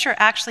 Scripture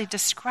actually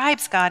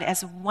describes God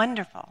as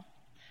wonderful.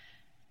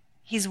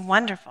 He's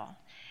wonderful.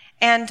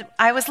 And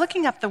I was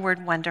looking up the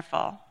word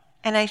wonderful,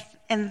 and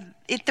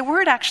the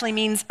word actually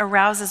means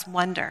arouses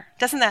wonder.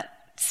 Doesn't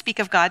that speak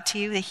of God to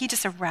you? That he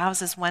just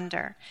arouses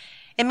wonder.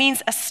 It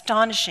means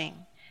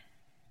astonishing,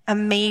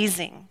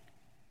 amazing,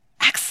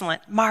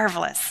 excellent,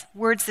 marvelous,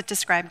 words that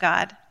describe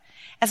God.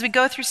 As we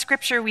go through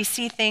Scripture, we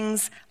see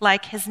things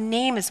like his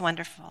name is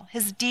wonderful,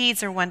 his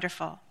deeds are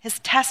wonderful, his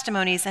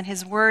testimonies and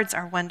his words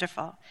are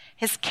wonderful,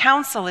 his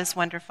counsel is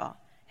wonderful,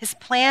 his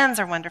plans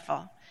are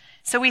wonderful.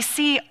 So we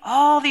see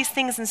all these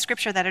things in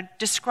Scripture that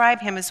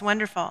describe him as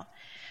wonderful.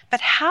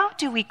 But how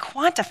do we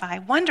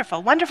quantify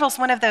wonderful? Wonderful is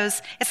one of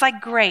those, it's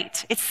like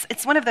great.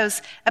 It's one of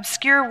those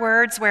obscure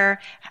words where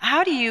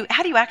how do you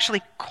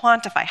actually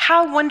quantify?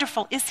 How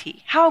wonderful is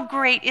he? How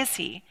great is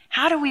he?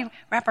 How do we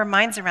wrap our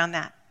minds around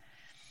that?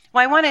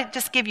 Well, I want to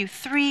just give you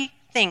 3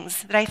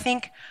 things that I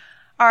think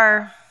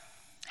are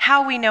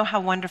how we know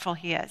how wonderful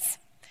he is.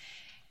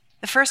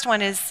 The first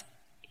one is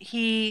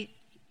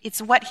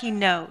it's what he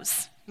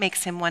knows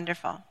makes him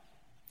wonderful.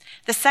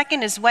 The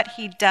second is what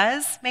he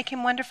does make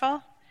him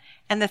wonderful.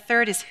 And the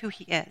third is who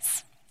he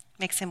is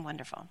makes him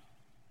wonderful.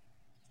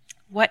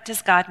 What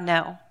does God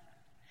know?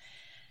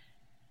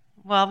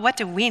 Well, what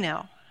do we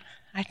know?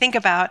 I think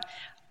about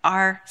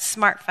our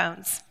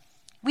smartphones.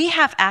 We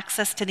have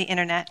access to the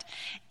internet.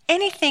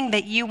 Anything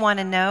that you want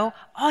to know,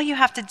 all you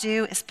have to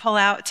do is pull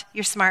out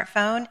your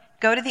smartphone,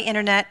 go to the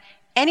internet.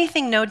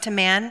 Anything known to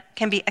man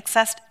can be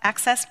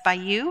accessed by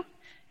you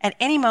at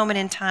any moment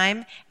in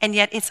time, and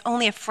yet it's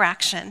only a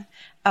fraction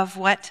of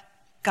what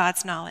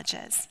God's knowledge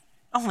is.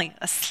 Only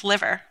a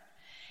sliver.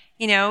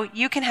 You know,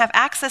 you can have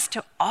access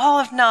to all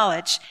of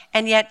knowledge,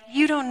 and yet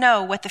you don't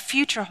know what the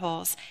future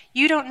holds.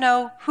 You don't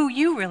know who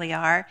you really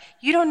are.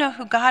 You don't know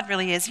who God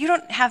really is. You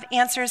don't have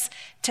answers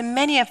to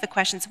many of the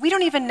questions. We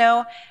don't even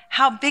know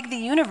how big the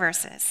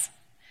universe is.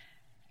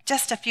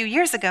 Just a few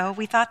years ago,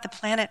 we thought the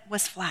planet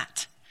was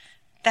flat.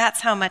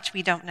 That's how much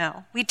we don't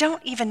know. We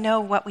don't even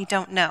know what we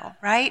don't know,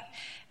 right?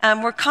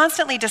 We're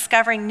constantly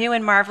discovering new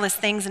and marvelous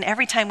things, and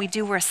every time we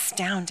do, we're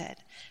astounded.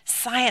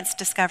 Science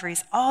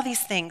discoveries, all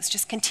these things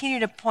just continue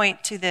to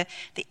point to the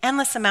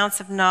endless amounts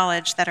of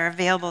knowledge that are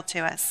available to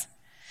us.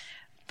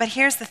 But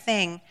here's the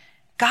thing,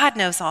 God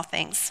knows all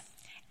things,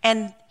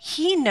 and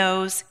he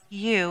knows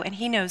you and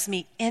he knows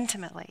me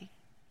intimately.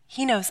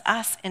 He knows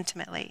us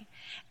intimately.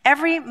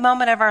 Every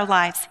moment of our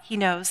lives, he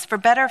knows, for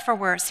better or for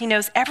worse. He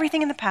knows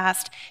everything in the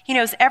past. He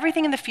knows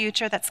everything in the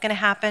future that's going to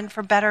happen,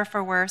 for better or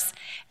for worse.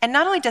 And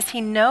not only does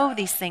he know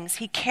these things,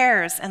 he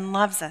cares and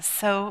loves us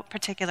so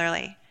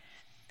particularly.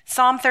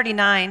 Psalm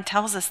 39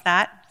 tells us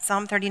that.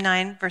 Psalm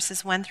 39,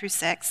 verses 1 through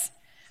 6.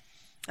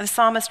 The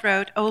psalmist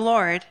wrote, "O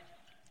Lord,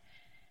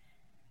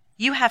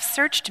 you have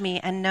searched me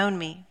and known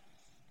me.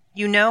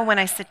 You know when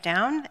I sit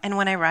down and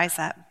when I rise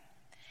up.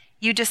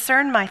 You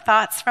discern my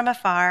thoughts from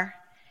afar.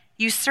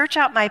 You search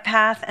out my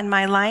path and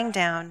my lying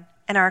down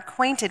and are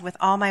acquainted with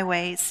all my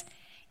ways.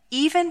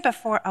 Even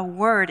before a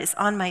word is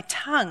on my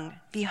tongue,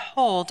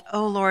 behold,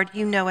 O Lord,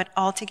 you know it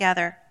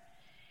altogether.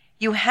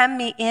 You hem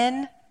me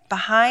in,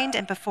 behind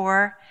and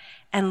before,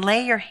 and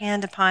lay your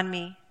hand upon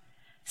me.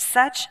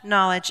 Such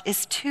knowledge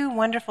is too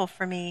wonderful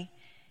for me.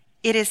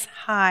 It is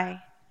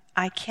high.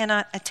 I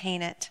cannot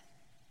attain it."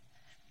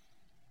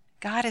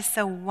 God is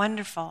so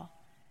wonderful.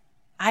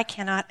 I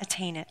cannot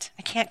attain it.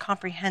 I can't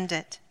comprehend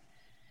it.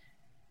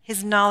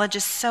 His knowledge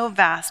is so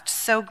vast,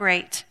 so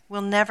great,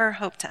 we'll never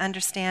hope to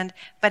understand,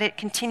 but it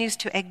continues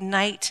to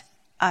ignite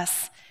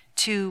us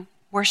to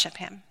worship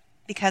him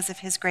because of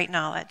his great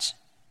knowledge.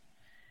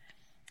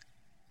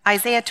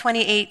 Isaiah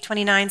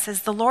 28:29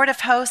 says, "The Lord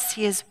of hosts,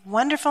 he is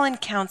wonderful in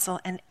counsel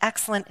and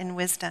excellent in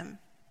wisdom."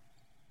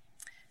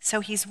 So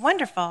he's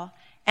wonderful,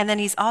 and then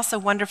he's also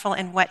wonderful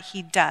in what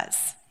he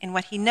does, in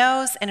what he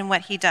knows and in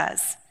what he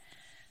does.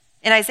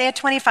 In Isaiah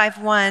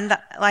 25:1,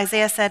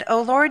 Isaiah said, "O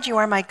Lord, you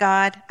are my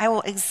God. I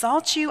will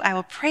exalt you. I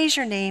will praise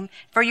your name,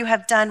 for you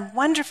have done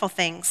wonderful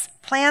things,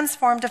 plans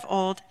formed of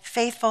old,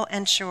 faithful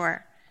and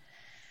sure."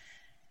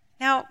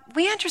 Now,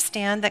 we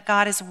understand that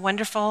God is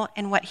wonderful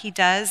in what he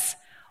does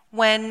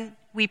when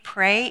we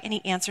pray and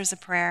he answers a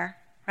prayer,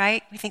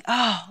 right? We think,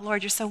 "Oh,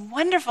 Lord, you're so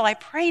wonderful. I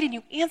prayed and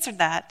you answered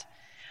that."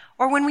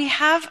 Or when we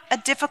have a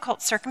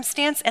difficult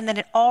circumstance and then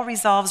it all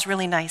resolves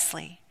really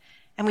nicely.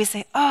 And we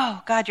say,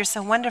 "Oh, God, you're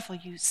so wonderful.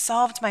 You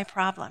solved my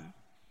problem."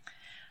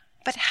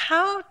 But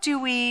how do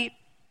we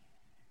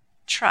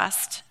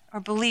trust or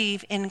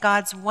believe in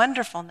God's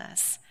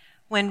wonderfulness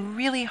when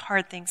really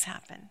hard things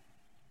happen?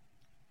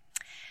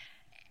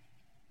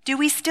 Do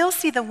we still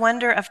see the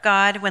wonder of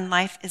God when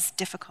life is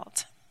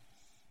difficult?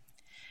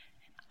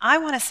 I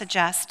want to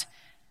suggest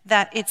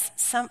that it's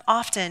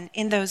often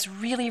in those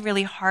really,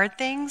 really hard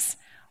things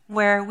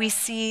where we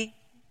see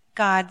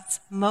God's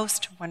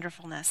most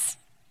wonderfulness.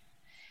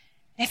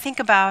 I think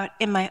about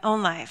in my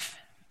own life,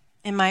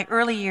 in my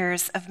early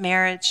years of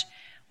marriage,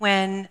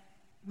 when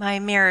my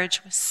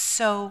marriage was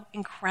so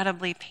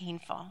incredibly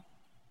painful.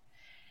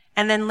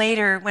 And then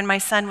later, when my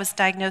son was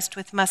diagnosed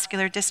with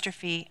muscular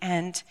dystrophy,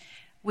 and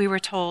we were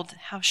told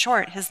how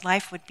short his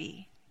life would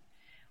be.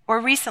 Or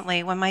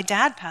recently, when my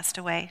dad passed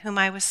away, whom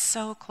I was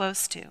so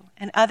close to,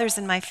 and others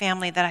in my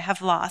family that I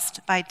have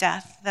lost by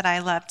death that I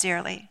love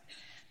dearly.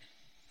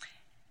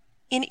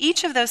 In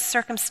each of those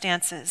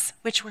circumstances,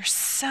 which were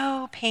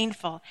so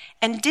painful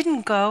and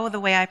didn't go the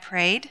way I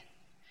prayed,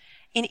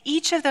 in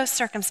each of those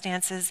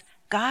circumstances,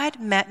 God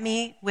met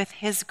me with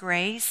his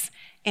grace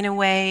in a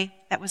way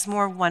that was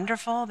more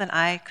wonderful than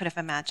I could have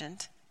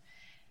imagined.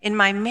 In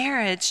my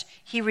marriage,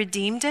 he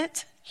redeemed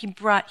it. He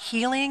brought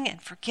healing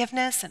and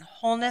forgiveness and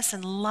wholeness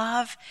and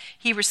love.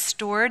 He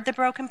restored the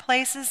broken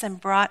places and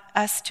brought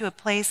us to a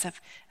place of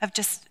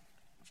just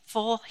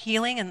full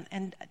healing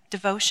and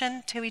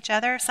devotion to each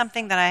other,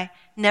 something that I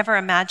never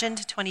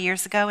imagined 20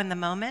 years ago in the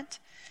moment.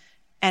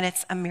 And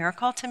it's a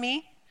miracle to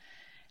me.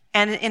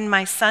 And in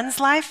my son's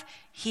life,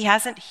 he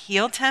hasn't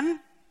healed him,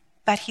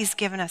 but he's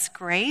given us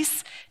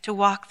grace to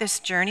walk this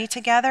journey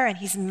together, and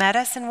he's met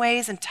us in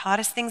ways and taught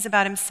us things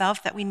about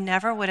himself that we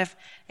never would have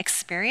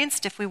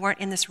experienced if we weren't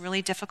in this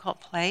really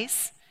difficult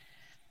place.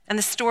 And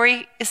the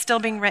story is still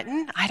being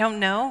written. I don't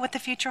know what the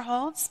future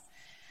holds.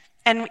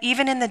 And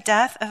even in the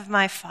death of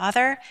my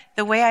father,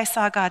 the way I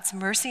saw God's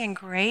mercy and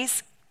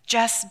grace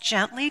just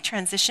gently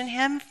transition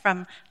him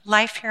from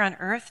life here on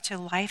earth to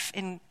life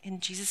in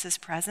Jesus'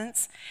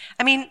 presence.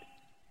 I mean,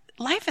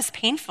 life is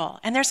painful,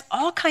 and there's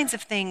all kinds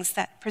of things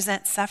that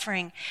present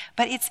suffering,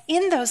 but it's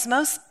in those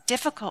most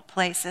difficult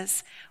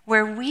places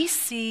where we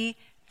see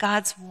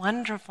God's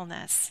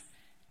wonderfulness,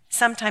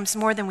 sometimes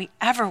more than we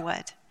ever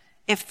would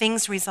if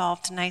things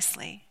resolved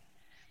nicely.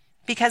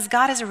 Because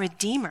God is a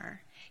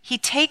redeemer. He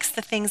takes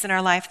the things in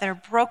our life that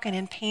are broken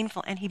and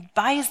painful, and he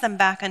buys them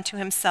back unto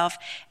himself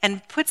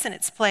and puts in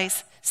its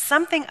place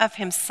something of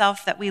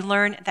himself that we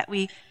learn that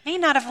we may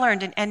not have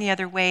learned in any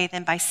other way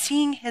than by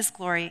seeing his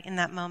glory in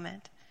that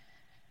moment.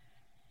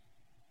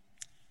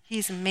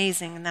 He's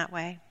amazing in that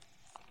way.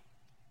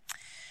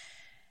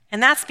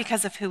 And that's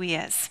because of who he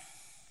is.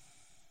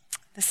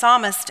 The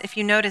psalmist, if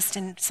you noticed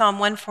in Psalm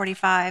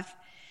 145,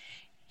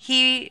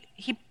 he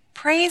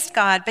praised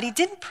God, but he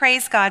didn't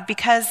praise God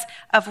because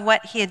of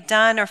what he had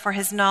done or for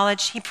his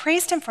knowledge. He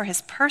praised him for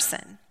his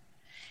person.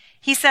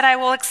 He said, I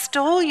will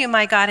extol you,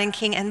 my God and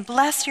King, and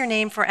bless your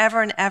name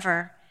forever and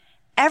ever.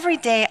 Every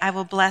day I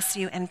will bless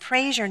you and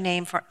praise your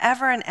name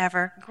forever and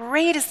ever.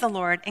 Great is the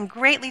Lord and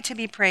greatly to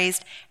be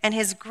praised, and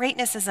his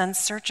greatness is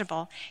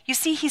unsearchable. You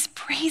see, he's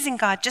praising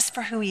God just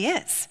for who he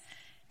is,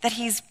 that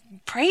he's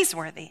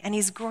praiseworthy and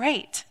he's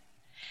great.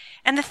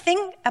 And the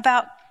thing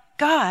about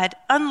God,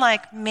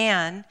 unlike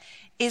man,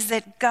 is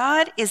that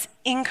God is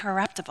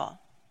incorruptible.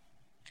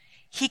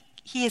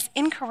 He is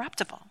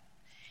incorruptible.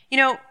 You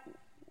know,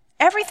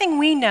 everything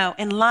we know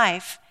in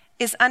life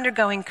is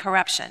undergoing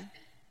corruption.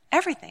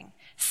 Everything.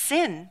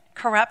 Sin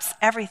corrupts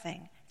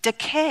everything.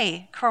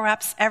 Decay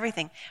corrupts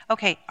everything.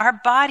 Okay, our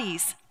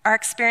bodies are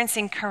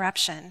experiencing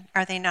corruption,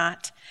 are they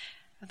not?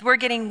 We're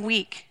getting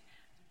weak.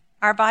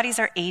 Our bodies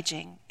are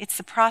aging. It's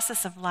the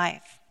process of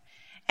life.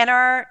 And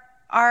our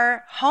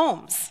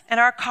homes and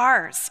our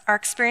cars are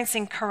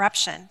experiencing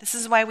corruption. This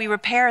is why we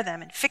repair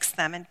them and fix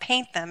them and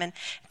paint them and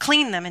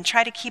clean them and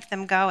try to keep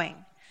them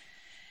going.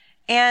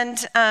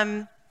 And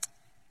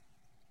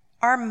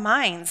our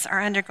minds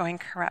are undergoing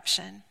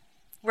corruption.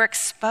 We're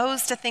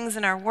exposed to things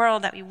in our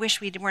world that we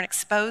wish we weren't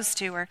exposed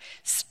to, or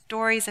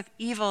stories of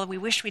evil we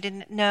wish we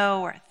didn't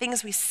know, or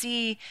things we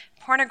see,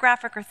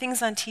 pornographic or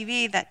things on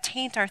TV that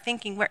taint our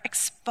thinking. We're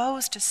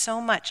exposed to so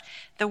much.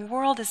 The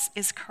world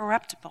is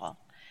corruptible,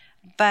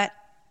 but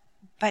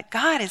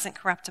God isn't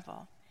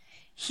corruptible.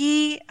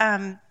 Even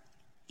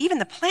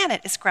the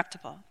planet is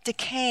corruptible,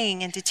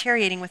 decaying and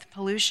deteriorating with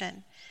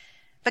pollution.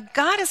 But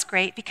God is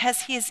great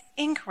because he is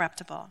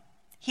incorruptible.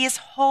 He is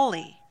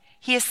holy.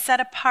 He is set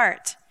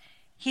apart.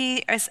 He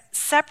is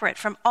separate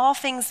from all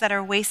things that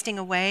are wasting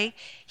away.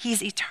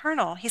 He's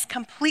eternal. He's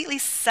completely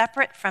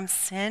separate from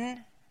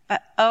sin.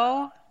 But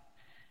oh,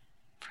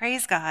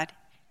 praise God,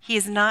 he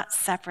is not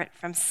separate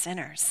from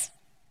sinners.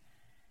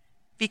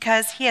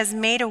 Because he has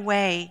made a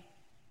way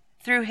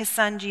through his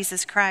son,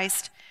 Jesus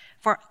Christ,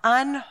 for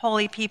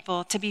unholy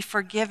people to be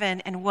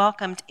forgiven and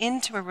welcomed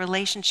into a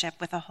relationship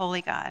with a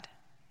holy God.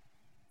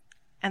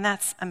 And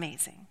that's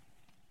amazing.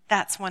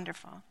 That's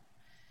wonderful.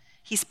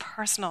 He's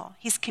personal,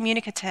 he's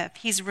communicative,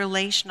 he's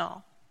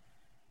relational.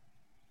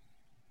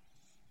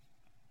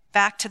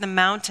 Back to the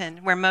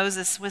mountain where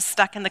Moses was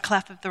stuck in the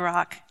cleft of the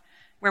rock,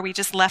 where we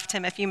just left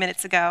him a few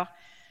minutes ago.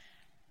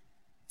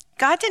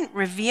 God didn't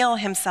reveal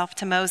himself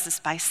to Moses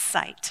by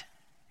sight.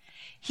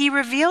 He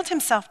revealed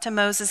himself to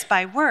Moses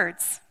by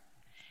words.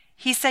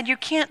 He said, you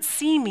can't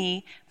see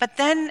me, but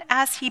then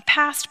as he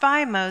passed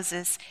by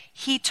Moses,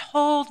 he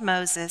told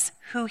Moses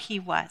who he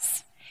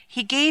was.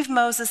 He gave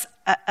Moses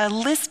a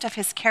list of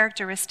his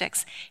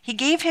characteristics. He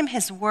gave him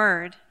his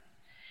word.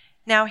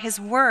 Now, his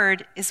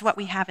word is what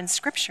we have in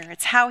Scripture.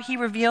 It's how he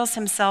reveals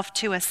himself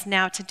to us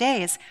now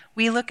today as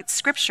we look at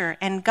Scripture,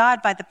 and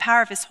God, by the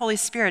power of his Holy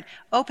Spirit,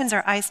 opens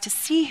our eyes to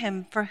see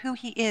him for who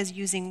he is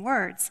using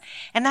words.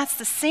 And that's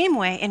the same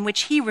way in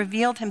which he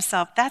revealed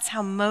himself. That's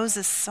how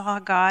Moses saw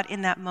God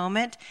in that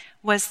moment,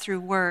 was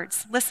through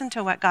words. Listen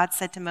to what God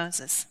said to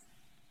Moses.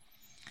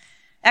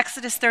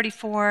 Exodus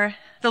 34,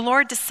 the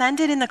Lord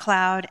descended in the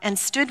cloud and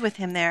stood with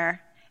him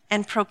there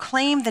and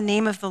proclaimed the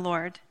name of the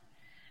Lord.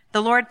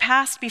 The Lord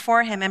passed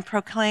before him and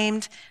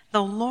proclaimed,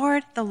 the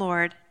Lord,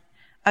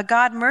 a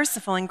God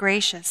merciful and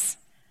gracious,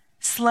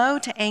 slow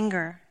to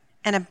anger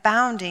and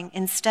abounding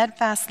in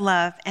steadfast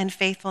love and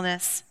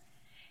faithfulness,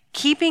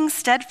 keeping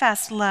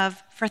steadfast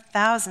love for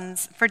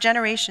thousands,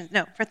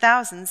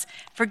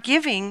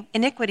 forgiving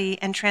iniquity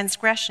and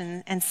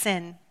transgression and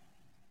sin.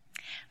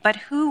 But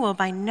who will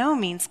by no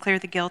means clear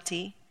the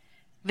guilty,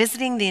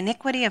 visiting the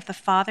iniquity of the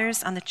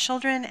fathers on the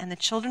children and the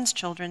children's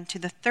children to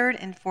the third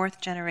and fourth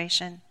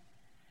generation.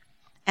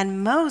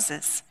 And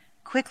Moses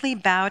quickly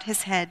bowed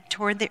his head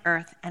toward the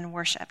earth and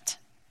worshiped.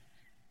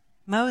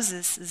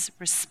 Moses'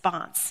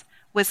 response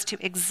was to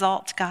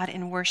exalt God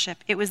in worship.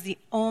 It was the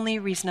only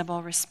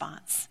reasonable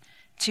response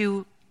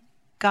to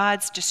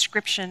God's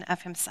description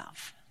of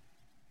himself.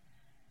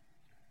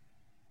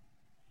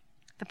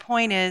 The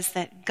point is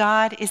that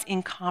God is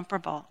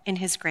incomparable in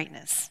his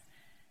greatness.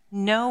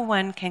 No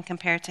one can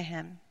compare to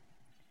him.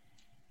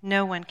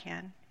 No one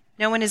can.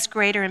 No one is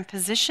greater in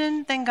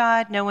position than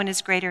God. No one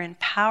is greater in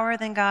power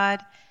than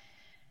God.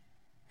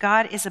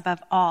 God is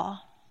above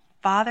all,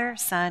 Father,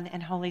 Son,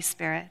 and Holy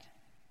Spirit.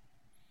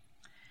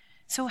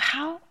 So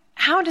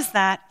how does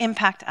that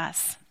impact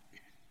us?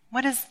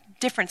 What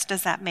difference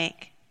does that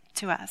make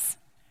to us?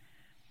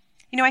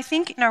 I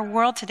think in our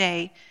world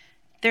today,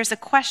 there's a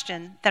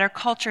question that our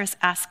culture is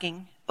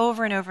asking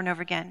over and over and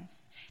over again.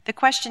 The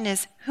question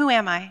is, who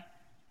am I?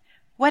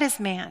 What is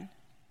man?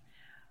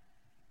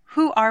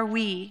 Who are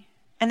we?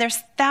 And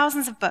there's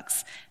thousands of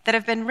books that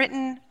have been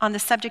written on the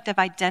subject of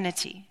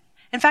identity.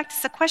 In fact,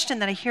 it's a question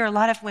that I hear a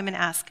lot of women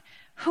ask.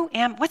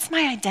 What's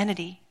my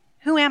identity?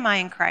 Who am I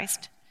in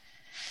Christ?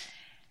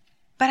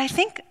 But I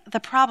think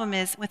the problem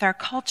is with our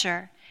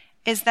culture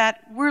is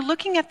that we're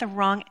looking at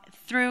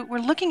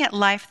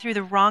life through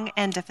the wrong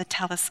end of the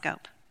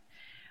telescope.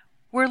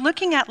 We're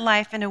looking at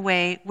life in a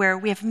way where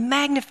we have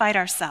magnified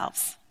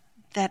ourselves,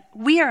 that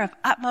we are of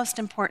utmost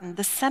importance,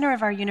 the center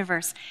of our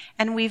universe,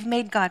 and we've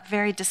made God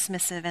very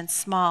dismissive and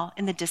small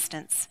in the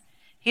distance.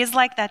 He is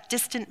like that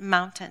distant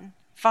mountain,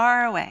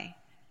 far away.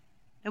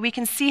 That we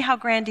can see how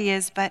grand he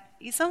is, but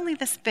he's only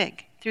this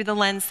big through the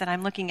lens that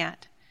I'm looking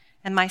at.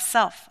 And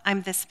myself,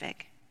 I'm this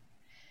big.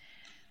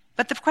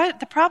 But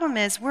the problem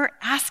is we're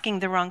asking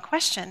the wrong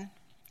question.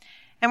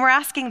 And we're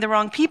asking the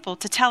wrong people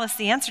to tell us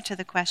the answer to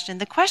the question.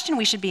 The question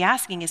we should be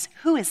asking is,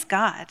 who is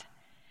God?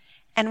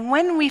 And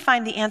when we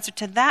find the answer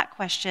to that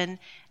question,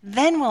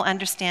 then we'll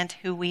understand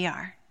who we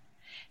are.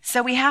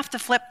 So we have to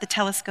flip the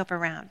telescope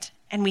around,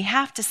 and we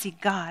have to see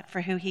God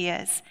for who he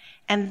is,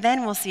 and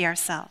then we'll see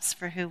ourselves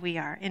for who we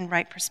are in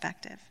right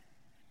perspective.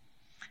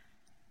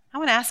 I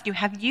want to ask you,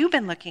 have you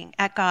been looking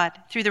at God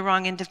through the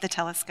wrong end of the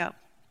telescope?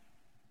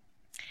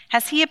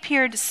 Has he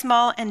appeared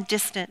small and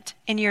distant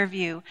in your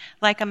view,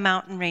 like a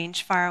mountain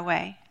range far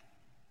away?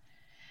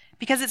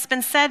 Because it's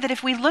been said that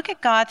if we look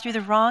at God through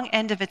the wrong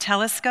end of a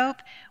telescope,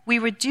 we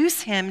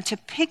reduce him to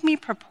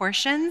pygmy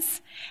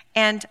proportions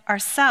and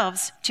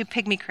ourselves to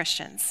pygmy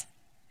Christians.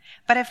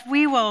 But if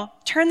we will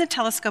turn the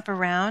telescope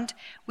around,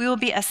 we will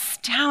be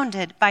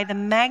astounded by the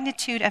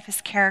magnitude of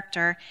his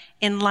character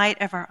in light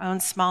of our own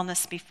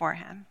smallness before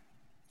him.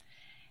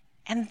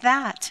 And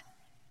that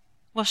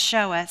will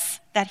show us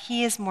that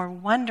he is more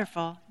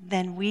wonderful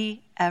than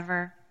we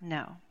ever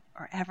know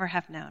or ever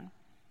have known.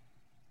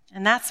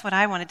 And that's what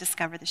I want to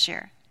discover this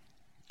year.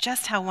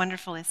 Just how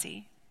wonderful is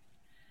he?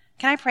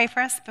 Can I pray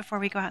for us before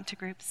we go out into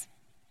groups?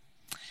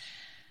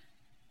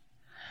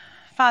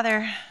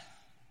 Father,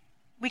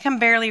 we can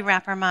barely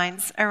wrap our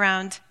minds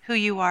around who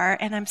you are,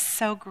 and I'm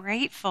so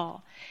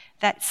grateful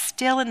that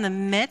still in the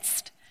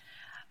midst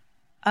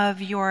of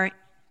your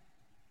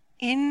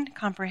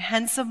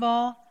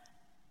incomprehensible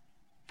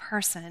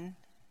person,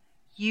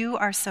 you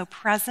are so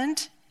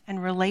present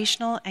and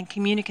relational and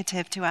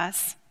communicative to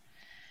us.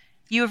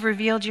 You have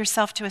revealed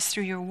yourself to us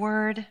through your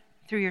word,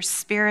 through your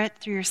spirit,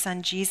 through your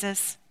son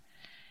Jesus.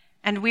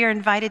 And we are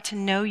invited to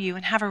know you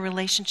and have a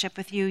relationship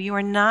with you. You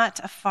are not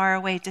a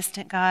faraway,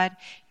 distant God.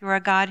 You are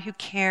a God who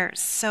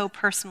cares so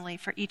personally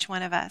for each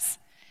one of us.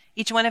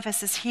 Each one of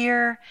us is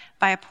here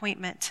by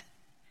appointment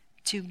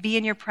to be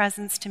in your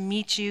presence, to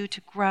meet you,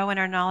 to grow in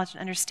our knowledge and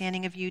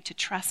understanding of you, to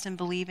trust and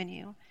believe in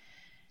you.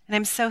 And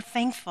I'm so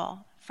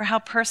thankful for how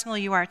personal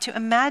you are, to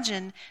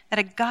imagine that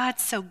a God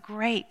so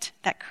great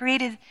that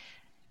created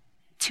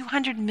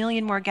 200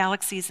 million more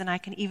galaxies than I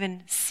can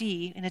even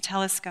see in a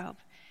telescope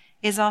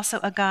is also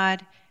a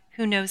God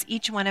who knows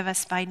each one of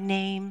us by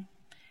name,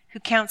 who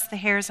counts the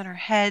hairs on our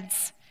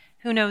heads,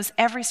 who knows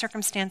every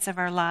circumstance of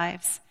our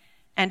lives,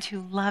 and who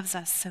loves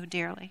us so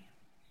dearly.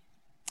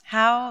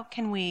 How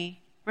can we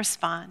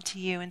respond to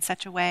you in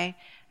such a way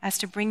as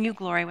to bring you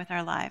glory with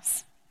our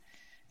lives.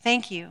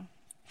 Thank you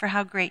for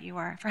how great you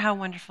are, for how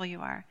wonderful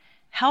you are.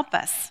 Help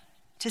us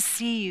to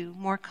see you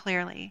more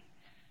clearly.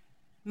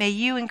 May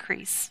you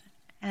increase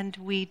and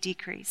we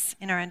decrease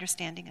in our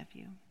understanding of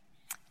you.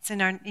 It's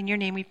in your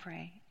name we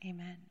pray.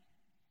 Amen.